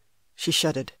 She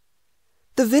shuddered.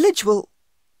 The village will...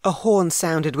 A horn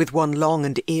sounded with one long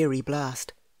and eerie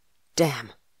blast.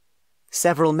 Damn.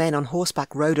 Several men on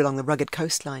horseback rode along the rugged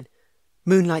coastline.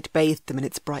 Moonlight bathed them in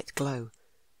its bright glow.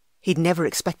 He'd never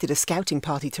expected a scouting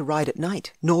party to ride at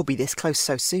night, nor be this close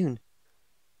so soon.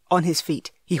 On his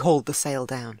feet, he hauled the sail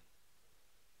down.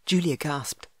 Julia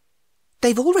gasped.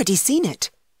 They've already seen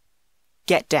it.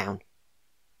 Get down.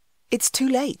 It's too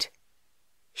late.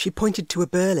 She pointed to a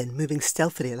Berlin moving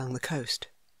stealthily along the coast.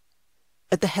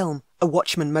 At the helm, a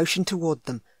watchman motioned toward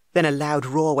them, then a loud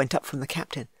roar went up from the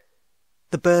captain.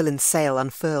 The Berlin's sail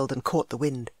unfurled and caught the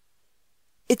wind.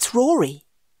 It's Rory.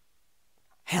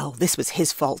 Hell, this was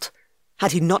his fault.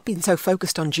 Had he not been so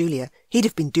focused on Julia, he'd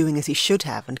have been doing as he should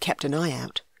have and kept an eye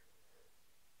out.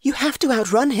 You have to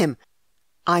outrun him.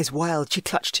 Eyes wild, she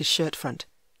clutched his shirt front.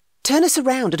 Turn us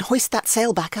around and hoist that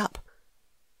sail back up.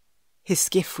 His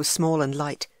skiff was small and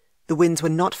light, The winds were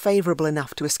not favourable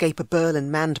enough to escape a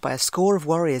burlen manned by a score of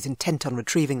warriors intent on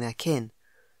retrieving their kin.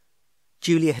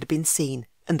 Julia had been seen,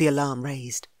 and the alarm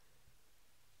raised.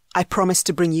 "I promised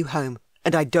to bring you home,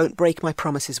 and I don't break my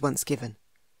promises once given."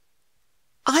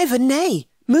 "Ivor, nay!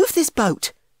 Move this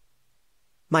boat!"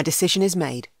 "My decision is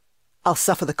made. I'll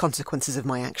suffer the consequences of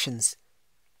my actions."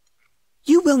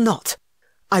 "You will not!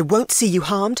 I won't see you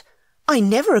harmed. I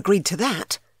never agreed to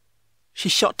that." She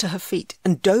shot to her feet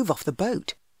and dove off the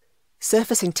boat.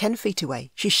 Surfacing 10 feet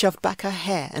away, she shoved back her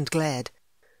hair and glared.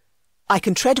 "I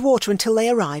can tread water until they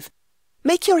arrive.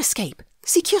 Make your escape.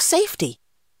 Seek your safety."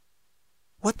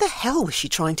 What the hell was she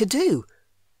trying to do?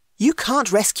 "You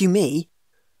can't rescue me."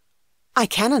 "I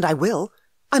can and I will.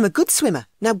 I'm a good swimmer.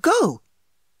 Now go."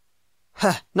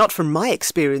 "Huh, not from my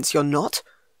experience, you're not."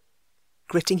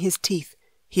 Gritting his teeth,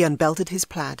 he unbelted his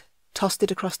plaid, tossed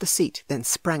it across the seat, then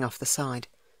sprang off the side.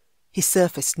 He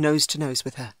surfaced nose to nose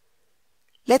with her.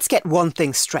 "Let's get one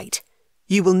thing straight.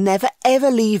 You will never ever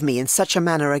leave me in such a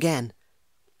manner again."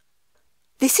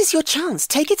 "This is your chance.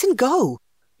 Take it and go.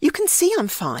 You can see I'm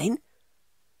fine."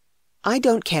 "I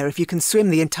don't care if you can swim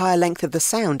the entire length of the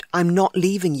Sound. I'm not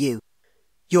leaving you.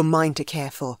 You're mine to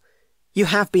care for. You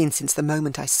have been since the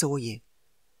moment I saw you."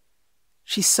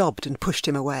 She sobbed and pushed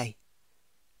him away.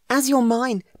 "As you're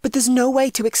mine, but there's no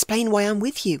way to explain why I'm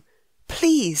with you.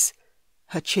 Please."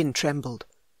 Her chin trembled.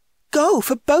 "Go,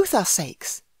 for both our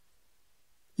sakes."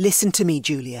 "Listen to me,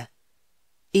 Julia."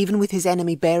 Even with his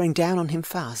enemy bearing down on him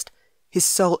fast, his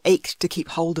soul ached to keep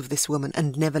hold of this woman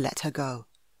and never let her go.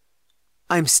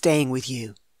 "I'm staying with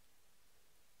you."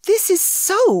 "This is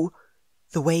so—"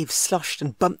 The waves sloshed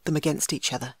and bumped them against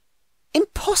each other.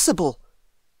 "Impossible!"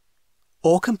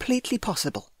 "Or completely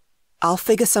possible. I'll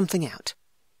figure something out.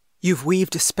 You've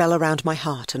weaved a spell around my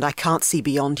heart, and I can't see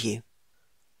beyond you."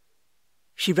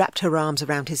 She wrapped her arms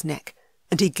around his neck,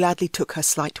 and he gladly took her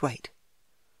slight weight.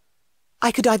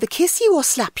 "I could either kiss you or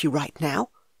slap you right now."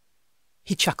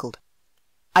 He chuckled.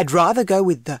 "I'd rather go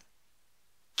with the—"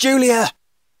 "Julia!"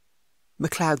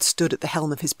 MacLeod stood at the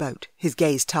helm of his boat, his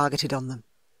gaze targeted on them.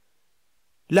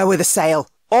 "Lower the sail!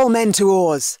 All men to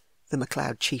oars!" the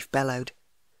MacLeod chief bellowed.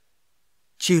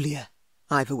 "Julia,"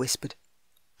 Ivor whispered,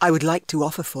 "I would like to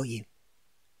offer for you.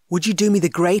 Would you do me the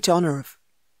great honour of—"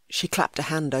 She clapped a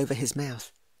hand over his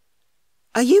mouth.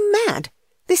 "Are you mad?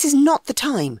 This is not the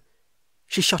time."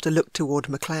 She shot a look toward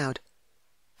MacLeod.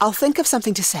 "I'll think of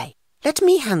something to say. Let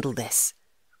me handle this."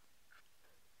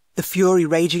 The fury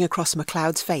raging across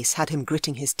MacLeod's face had him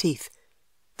gritting his teeth.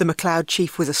 The MacLeod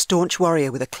chief was a staunch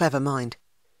warrior with a clever mind.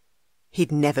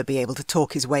 He'd never be able to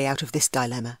talk his way out of this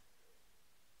dilemma.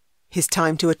 His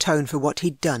time to atone for what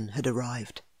he'd done had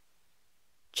arrived.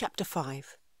 Chapter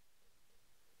 5.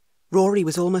 Rory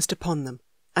was almost upon them,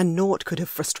 and naught could have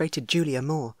frustrated Julia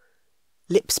more.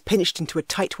 Lips pinched into a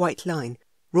tight white line,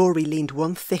 Rory leaned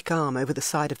one thick arm over the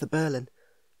side of the burlen.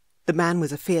 The man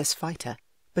was a fierce fighter,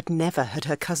 but never had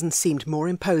her cousin seemed more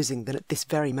imposing than at this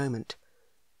very moment.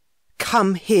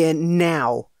 "Come here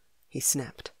now," he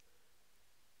snapped.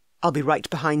 "I'll be right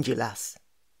behind you, lass."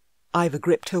 Ivor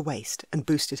gripped her waist and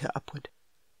boosted her upward.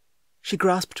 She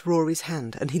grasped Rory's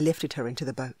hand and he lifted her into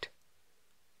the boat.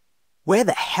 "Where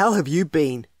the hell have you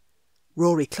been?"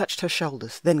 Rory clutched her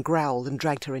shoulders, then growled and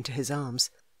dragged her into his arms.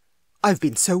 "I've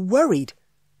been so worried.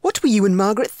 What were you and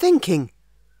Margaret thinking?"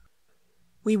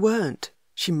 "We weren't,"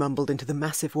 she mumbled into the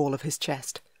massive wall of his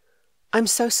chest. "I'm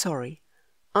so sorry.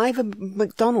 Ivor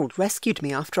MacDonald rescued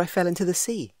me after I fell into the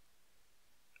sea."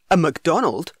 "A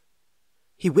MacDonald?"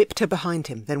 He whipped her behind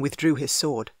him, then withdrew his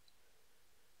sword.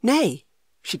 "Nay,"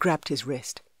 she grabbed his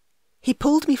wrist. "He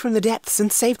pulled me from the depths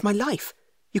and saved my life.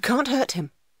 You can't hurt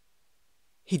him."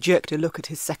 He jerked a look at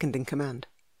his second-in-command.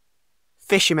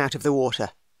 "Fish him out of the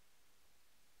water."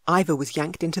 Ivor was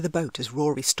yanked into the boat as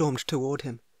Rory stormed toward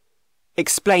him.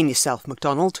 "Explain yourself,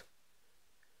 MacDonald."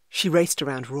 She raced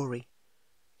around Rory.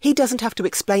 "He doesn't have to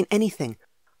explain anything.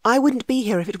 I wouldn't be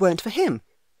here if it weren't for him.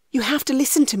 You have to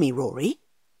listen to me, Rory."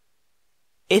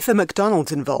 "If a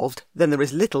MacDonald's involved, then there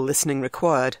is little listening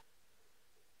required."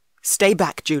 "Stay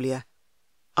back, Julia."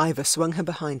 Ivor swung her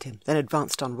behind him, then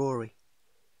advanced on Rory.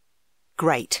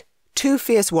 Great. 2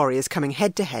 fierce warriors coming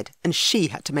head to head, and she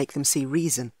had to make them see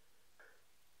reason.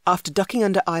 After ducking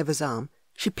under Ivor's arm,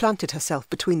 she planted herself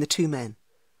between the 2 men.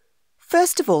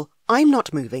 "First of all, I'm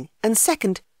not moving, and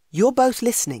second, you're both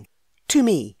listening. To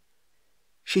me."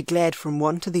 She glared from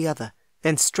one to the other,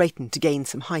 then straightened to gain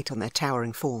some height on their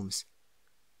towering forms.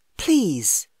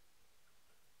 "Please."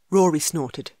 Rory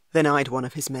snorted, then eyed one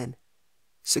of his men.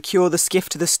 "Secure the skiff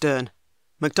to the stern.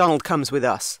 MacDonald comes with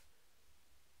us."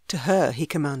 To her he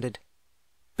commanded,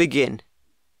 "Begin."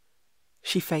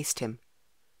 She faced him.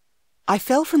 I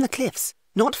fell from the cliffs,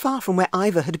 not far from where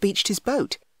Ivor had beached his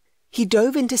boat. He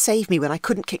dove in to save me when I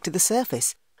couldn't kick to the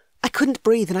surface. I couldn't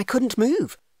breathe and I couldn't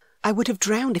move. I would have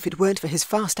drowned if it weren't for his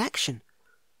fast action.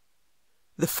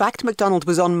 The fact MacDonald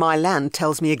was on my land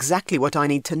tells me exactly what I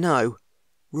need to know.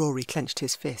 Rory clenched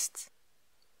his fists.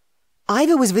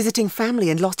 Ivor was visiting family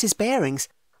and lost his bearings.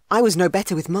 I was no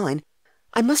better with mine.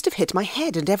 I must have hit my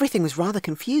head and everything was rather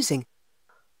confusing.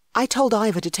 I told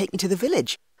Ivor to take me to the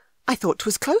village. I thought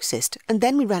 'twas closest, and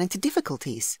then we ran into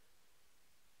difficulties.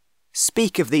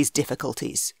 Speak of these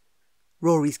difficulties.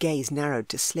 Rory's gaze narrowed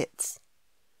to slits.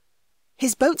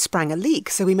 His boat sprang a leak,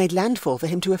 so we made landfall for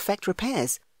him to effect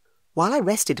repairs. While I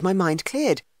rested, my mind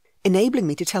cleared, enabling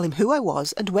me to tell him who I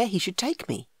was and where he should take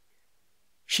me.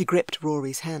 She gripped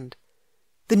Rory's hand.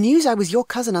 The news I was your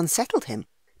cousin unsettled him,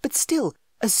 but still,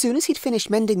 as soon as he'd finished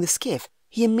mending the skiff,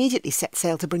 he immediately set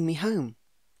sail to bring me home.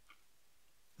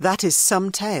 That is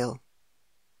some tale.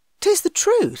 'Tis the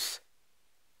truth.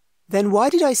 Then why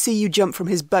did I see you jump from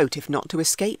his boat if not to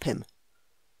escape him?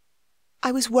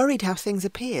 I was worried how things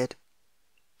appeared.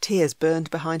 Tears burned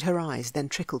behind her eyes, then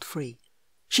trickled free.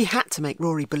 She had to make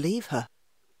Rory believe her.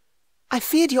 I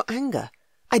feared your anger.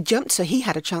 I jumped so he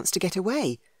had a chance to get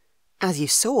away. As you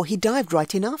saw, he dived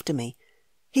right in after me.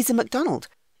 He's a MacDonald,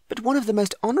 but one of the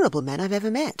most honourable men I've ever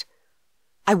met.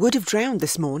 I would have drowned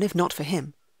this morn if not for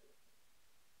him.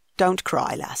 Don't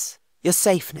cry, lass. You're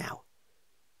safe now.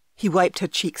 He wiped her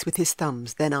cheeks with his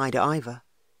thumbs, then eyed Ivor.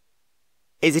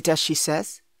 Is it as she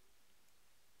says?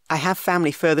 I have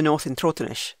family further north in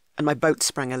Trotonish, and my boat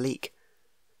sprang a leak.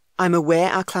 I'm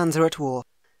aware our clans are at war,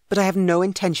 but I have no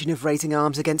intention of raising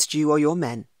arms against you or your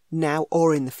men, now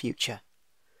or in the future.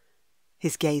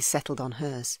 His gaze settled on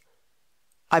hers.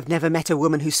 I've never met a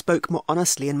woman who spoke more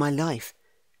honestly in my life.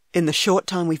 In the short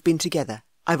time we've been together,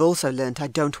 I've also learnt I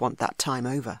don't want that time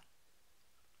over.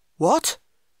 What?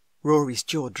 Rory's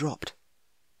jaw dropped.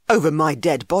 Over my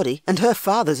dead body, and her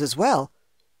father's as well.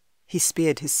 He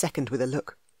speared his second with a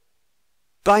look.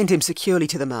 Bind him securely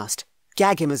to the mast.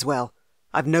 Gag him as well.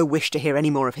 I've no wish to hear any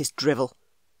more of his drivel.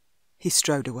 He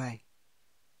strode away.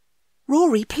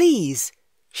 Rory, please.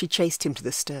 She chased him to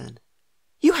the stern.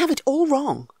 You have it all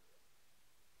wrong.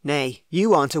 Nay,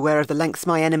 you aren't aware of the lengths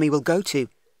my enemy will go to.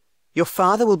 Your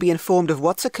father will be informed of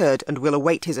what's occurred and will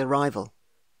await his arrival.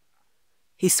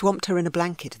 He swamped her in a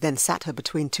blanket, then sat her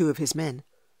between two of his men.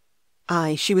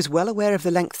 Aye, she was well aware of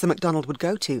the lengths the MacDonald would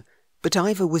go to, but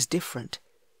Ivor was different.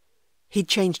 He'd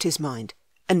changed his mind,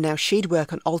 and now she'd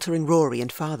work on altering Rory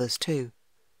and father's too.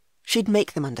 She'd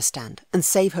make them understand, and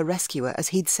save her rescuer as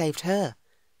he'd saved her.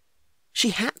 She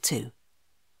had to.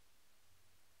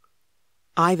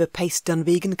 Ivor paced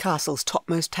Dunvegan Castle's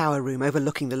topmost tower room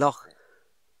overlooking the loch.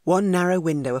 One narrow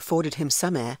window afforded him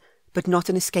some air, but not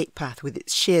an escape path with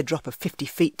its sheer drop of 50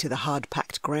 feet to the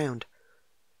hard-packed ground.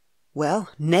 Well,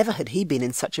 never had he been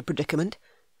in such a predicament.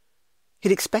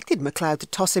 He'd expected MacLeod to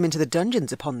toss him into the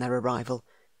dungeons upon their arrival,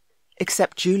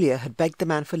 except Julia had begged the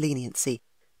man for leniency,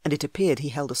 and it appeared he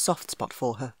held a soft spot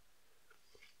for her.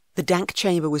 The dank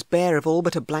chamber was bare of all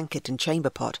but a blanket and chamber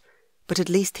pot, but at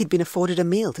least he'd been afforded a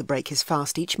meal to break his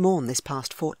fast each morn this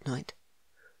past fortnight.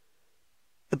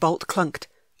 The bolt clunked,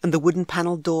 and the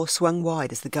wooden-panelled door swung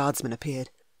wide as the guardsman appeared.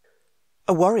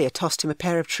 A warrior tossed him a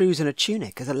pair of trews and a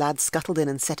tunic as a lad scuttled in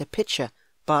and set a pitcher,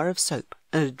 bar of soap,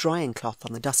 and a drying cloth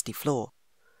on the dusty floor.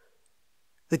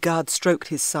 The guard stroked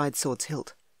his side-sword's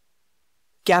hilt.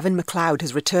 Gavin MacLeod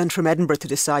has returned from Edinburgh to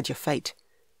decide your fate.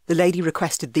 The lady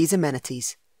requested these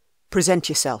amenities. Present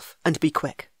yourself, and be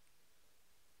quick.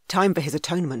 Time for his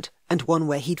atonement, and one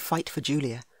where he'd fight for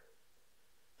Julia.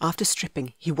 After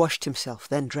stripping, he washed himself,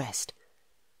 then dressed.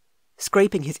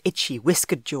 Scraping his itchy,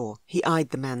 whiskered jaw, he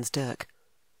eyed the man's dirk.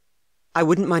 I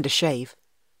wouldn't mind a shave.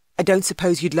 I don't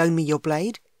suppose you'd loan me your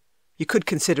blade? You could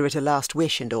consider it a last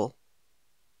wish and all.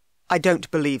 I don't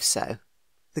believe so,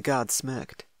 the guard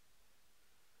smirked.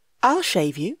 I'll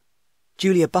shave you.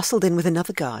 Julia bustled in with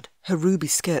another guard, her ruby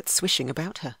skirts swishing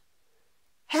about her.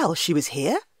 Hell, she was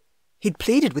here? He'd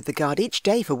pleaded with the guard each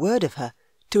day for word of her,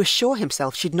 to assure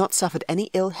himself she'd not suffered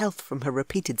any ill health from her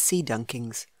repeated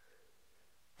sea-dunkings.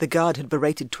 The guard had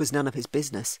berated 'twas none of his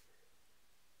business.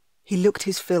 He looked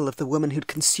his fill of the woman who'd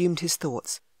consumed his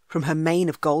thoughts, from her mane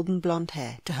of golden blonde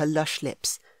hair to her lush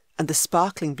lips, and the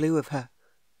sparkling blue of her.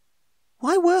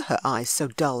 Why were her eyes so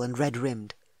dull and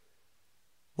red-rimmed?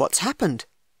 What's happened?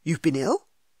 You've been ill?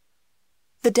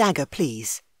 The dagger,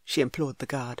 please, she implored the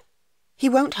guard. He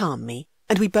won't harm me,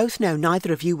 and we both know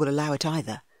neither of you will allow it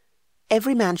either.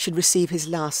 Every man should receive his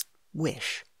last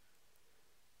wish.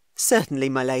 Certainly,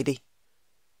 my lady.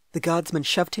 The guardsman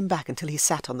shoved him back until he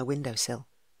sat on the window-sill.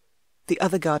 The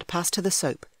other guard passed her the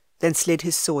soap, then slid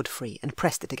his sword free and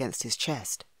pressed it against his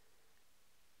chest.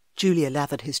 Julia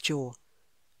lathered his jaw.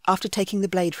 After taking the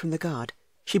blade from the guard,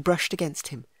 she brushed against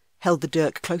him, held the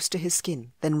dirk close to his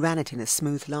skin, then ran it in a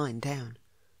smooth line down.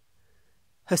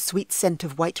 Her sweet scent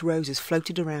of white roses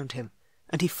floated around him,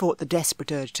 and he fought the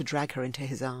desperate urge to drag her into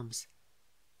his arms.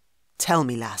 "Tell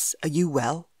me, lass, are you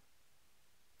well?"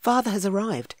 "Father has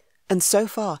arrived, and so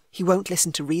far he won't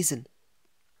listen to reason."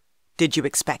 "Did you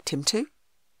expect him to?"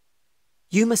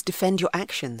 "You must defend your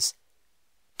actions."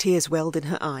 Tears welled in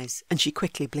her eyes, and she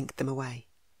quickly blinked them away.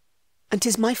 "And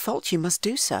 'tis my fault you must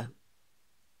do so."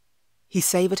 He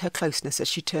savoured her closeness as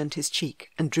she turned his cheek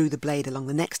and drew the blade along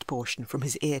the next portion from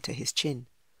his ear to his chin.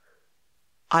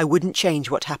 "I wouldn't change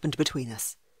what happened between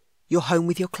us. You're home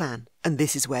with your clan, and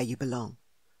this is where you belong."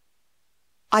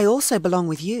 "I also belong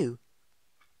with you."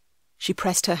 She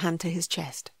pressed her hand to his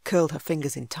chest, curled her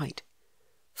fingers in tight.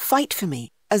 "Fight for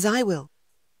me, as I will."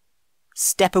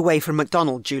 "Step away from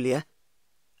MacDonald, Julia."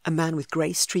 A man with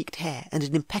grey streaked hair and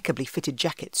an impeccably fitted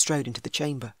jacket strode into the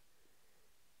chamber.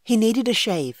 "He needed a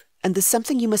shave, and there's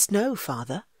something you must know,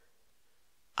 father."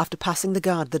 After passing the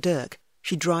guard the dirk,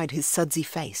 she dried his sudsy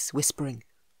face, whispering,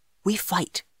 "We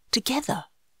fight together."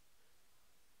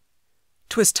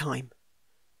 'Twas time.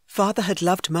 Father had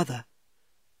loved mother.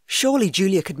 Surely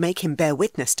Julia could make him bear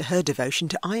witness to her devotion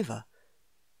to Ivor.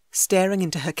 Staring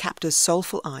into her captor's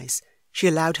soulful eyes, she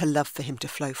allowed her love for him to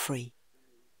flow free.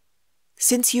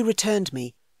 "Since you returned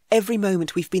me, every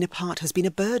moment we've been apart has been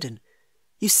a burden.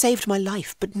 You saved my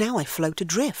life, but now I float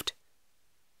adrift."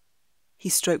 He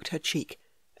stroked her cheek,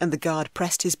 and the guard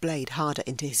pressed his blade harder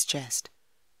into his chest.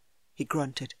 He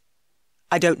grunted.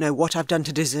 "I don't know what I've done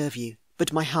to deserve you,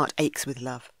 but my heart aches with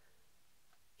love."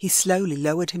 He slowly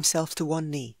lowered himself to one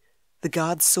knee, the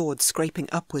guard's sword scraping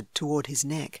upward toward his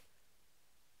neck.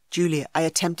 "Julia, I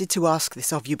attempted to ask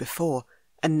this of you before,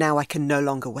 and now I can no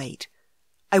longer wait.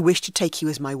 I wish to take you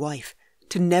as my wife,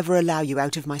 to never allow you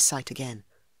out of my sight again.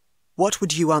 What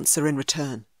would you answer in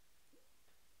return?"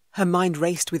 Her mind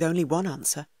raced with only one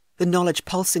answer, the knowledge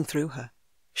pulsing through her.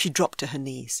 She dropped to her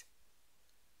knees.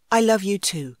 "I love you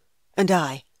too, and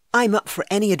I'm up for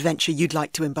any adventure you'd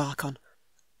like to embark on.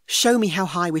 Show me how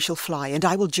high we shall fly, and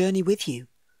I will journey with you."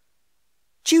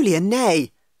 "Julia,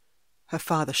 nay!" Her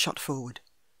father shot forward.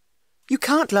 "You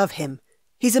can't love him.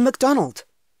 He's a MacDonald."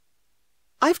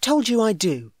 "I've told you I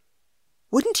do.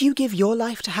 Wouldn't you give your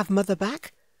life to have mother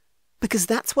back? Because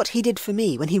that's what he did for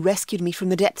me when he rescued me from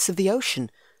the depths of the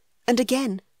ocean, and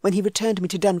again when he returned me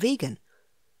to Dunvegan.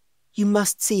 You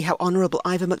must see how honourable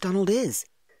Ivor MacDonald is.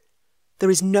 There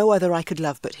is no other I could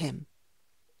love but him."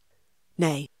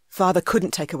 Nay, father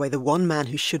couldn't take away the one man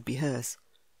who should be hers.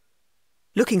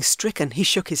 Looking stricken, he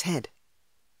shook his head.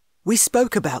 "We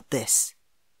spoke about this."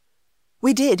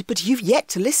 "We did, but you've yet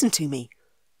to listen to me.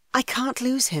 I can't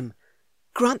lose him.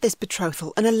 Grant this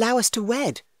betrothal and allow us to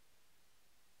wed."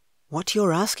 "What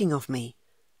you're asking of me?"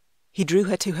 He drew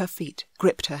her to her feet,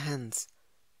 gripped her hands.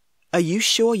 "Are you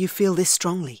sure you feel this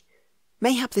strongly?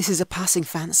 Mayhap this is a passing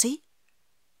fancy?"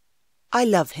 "I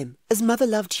love him as mother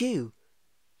loved you."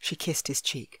 She kissed his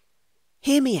cheek.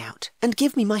 "Hear me out and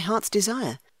give me my heart's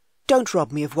desire. Don't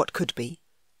rob me of what could be.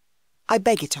 I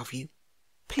beg it of you.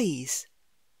 Please."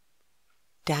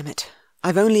 "Damn it,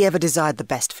 I've only ever desired the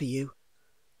best for you."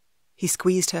 He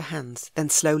squeezed her hands, then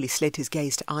slowly slid his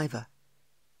gaze to Ivor.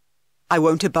 "I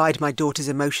won't abide my daughter's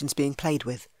emotions being played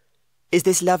with. Is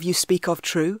this love you speak of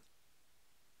true?"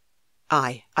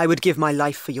 "Aye, I would give my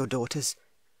life for your daughter's.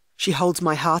 She holds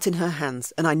my heart in her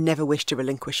hands, and I never wish to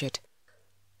relinquish it.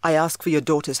 I ask for your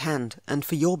daughter's hand, and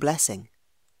for your blessing."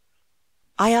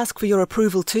 "I ask for your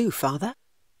approval too, father."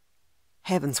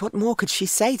 Heavens, what more could she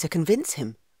say to convince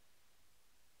him?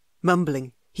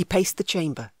 Mumbling, he paced the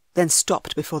chamber, then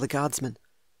stopped before the guardsmen.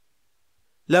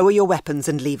 "Lower your weapons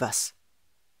and leave us."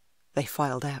 They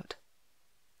filed out.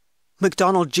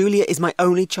 "MacDonald, Julia is my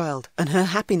only child, and her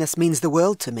happiness means the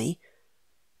world to me.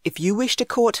 If you wish to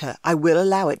court her, I will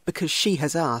allow it because she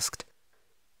has asked.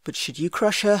 But should you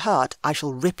crush her heart, I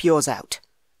shall rip yours out."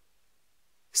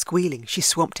 Squealing, she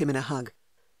swamped him in a hug.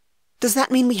 "Does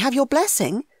that mean we have your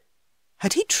blessing?"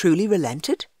 Had he truly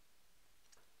relented?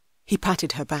 He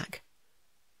patted her back.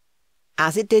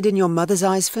 "As it did in your mother's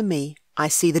eyes for me, I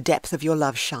see the depth of your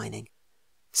love shining.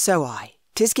 So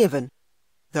 'tis given,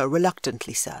 though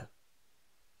reluctantly so."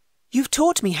 "You've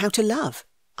taught me how to love.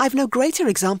 I've no greater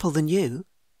example than you."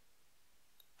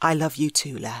 "I love you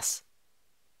too, lass."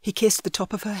 He kissed the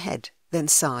top of her head, then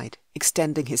sighed,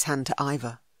 extending his hand to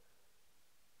Ivor.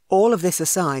 "All of this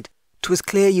aside, 'twas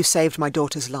clear you saved my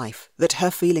daughter's life, that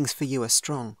her feelings for you are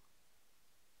strong.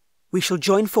 We shall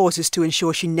join forces to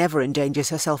ensure she never endangers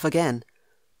herself again.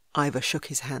 Ivor shook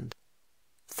his hand.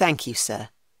 "Thank you, sir.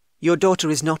 Your daughter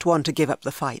is not one to give up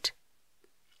the fight.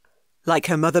 Like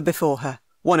her mother before her,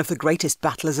 one of the greatest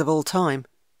battlers of all time."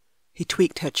 He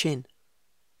tweaked her chin.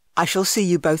 "I shall see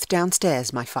you both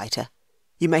downstairs, my fighter.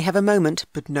 You may have a moment,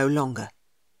 but no longer."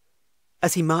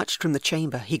 As he marched from the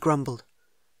chamber, he grumbled,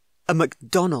 "A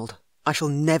MacDonald! I shall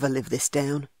never live this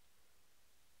down."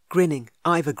 Grinning,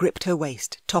 Ivor gripped her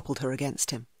waist, toppled her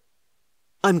against him.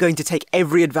 "I'm going to take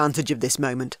every advantage of this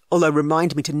moment, although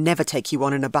remind me to never take you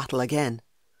on in a battle again."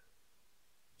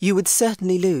 "You would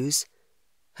certainly lose."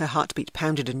 Her heartbeat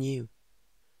pounded anew.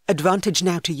 "Advantage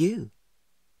now to you.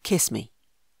 Kiss me."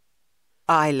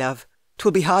 "Aye, love.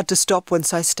 'Twill be hard to stop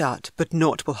once I start, but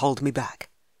naught will hold me back."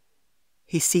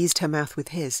 He seized her mouth with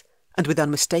his, and with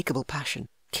unmistakable passion,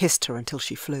 kissed her until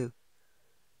she flew.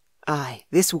 Aye,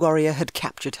 this warrior had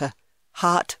captured her,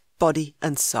 heart, body,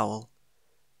 and soul.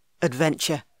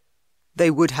 Adventure. They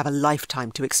would have a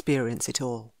lifetime to experience it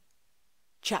all.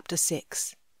 Chapter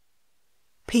 6.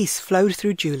 Peace flowed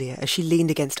through Julia as she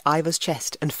leaned against Ivor's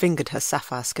chest and fingered her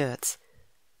sapphire skirts.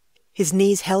 His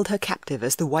knees held her captive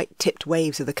as the white-tipped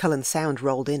waves of the Cullen Sound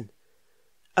rolled in.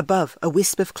 Above, a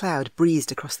wisp of cloud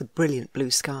breezed across the brilliant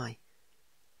blue sky.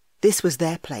 This was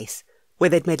their place, where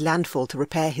they'd made landfall to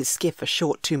repair his skiff a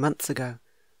short 2 months ago.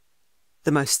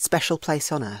 The most special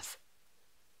place on earth.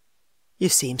 "You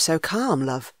seem so calm,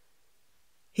 love."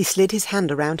 He slid his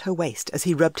hand around her waist as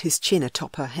he rubbed his chin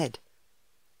atop her head.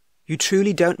 "You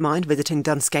truly don't mind visiting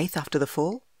Dunscaith after the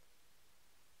fall?"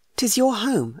 "'Tis your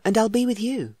home, and I'll be with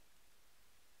you."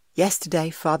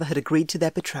 Yesterday Father had agreed to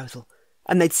their betrothal,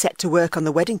 and they'd set to work on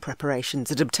the wedding preparations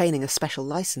and obtaining a special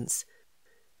licence.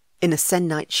 In a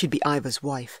sennight she'd be Ivor's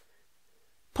wife.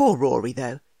 Poor Rory,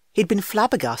 though. He'd been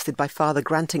flabbergasted by Father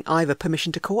granting Ivor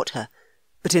permission to court her,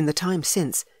 but in the time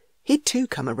since, he'd too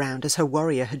come around as her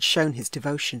warrior had shown his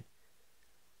devotion.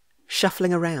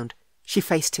 Shuffling around, she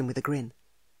faced him with a grin.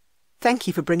 "Thank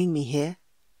you for bringing me here."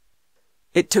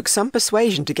 "It took some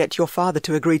persuasion to get your father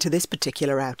to agree to this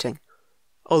particular outing,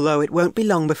 although it won't be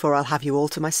long before I'll have you all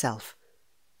to myself.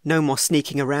 No more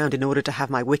sneaking around in order to have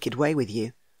my wicked way with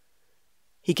you."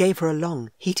 He gave her a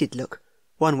long, heated look,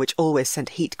 one which always sent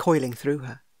heat coiling through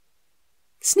her.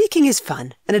 "Sneaking is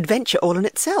fun, an adventure all in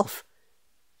itself."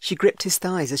 She gripped his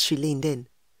thighs as she leaned in.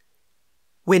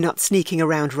 "We're not sneaking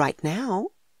around right now."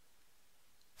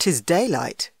 "'Tis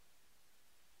daylight."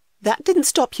 "That didn't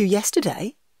stop you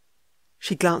yesterday."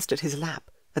 She glanced at his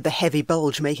lap, at the heavy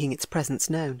bulge making its presence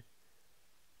known.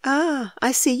 "Ah,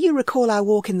 I see you recall our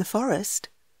walk in the forest."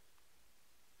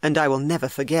 "And I will never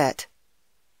forget."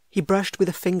 He brushed with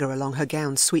a finger along her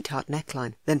gown's sweetheart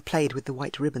neckline, then played with the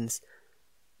white ribbons.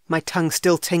 "My tongue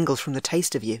still tingles from the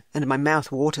taste of you, and my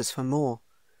mouth waters for more."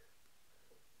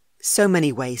 So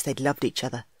many ways they'd loved each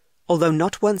other, although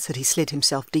not once had he slid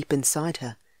himself deep inside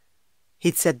her.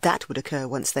 He'd said that would occur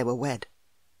once they were wed.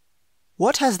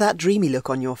 "What has that dreamy look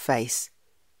on your face?"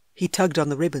 He tugged on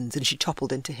the ribbons and she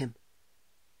toppled into him.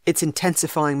 "It's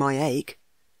intensifying my ache."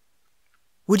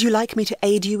 "Would you like me to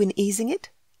aid you in easing it?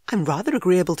 I'm rather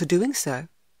agreeable to doing so."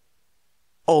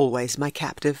 "Always my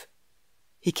captive."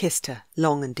 He kissed her,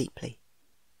 long and deeply.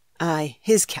 Aye,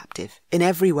 his captive, in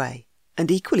every way,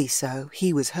 and equally so,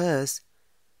 he was hers.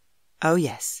 Oh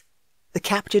yes, the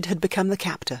captured had become the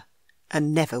captor,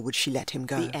 and never would she let him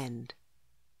go. The end.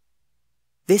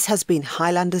 This has been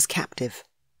Highlander's Captive,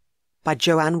 by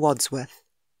Joanne Wadsworth,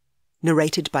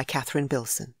 narrated by Catherine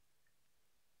Bilson.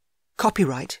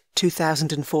 Copyright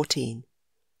 2014.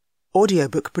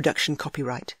 Audiobook production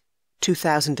copyright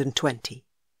 2020.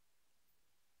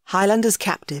 Highlander's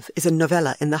Captive is a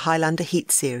novella in the Highlander Heat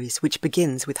series which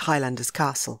begins with Highlander's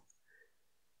Castle.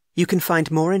 You can find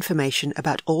more information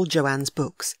about all Joanne's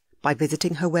books by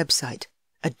visiting her website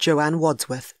at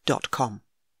joannewadsworth.com.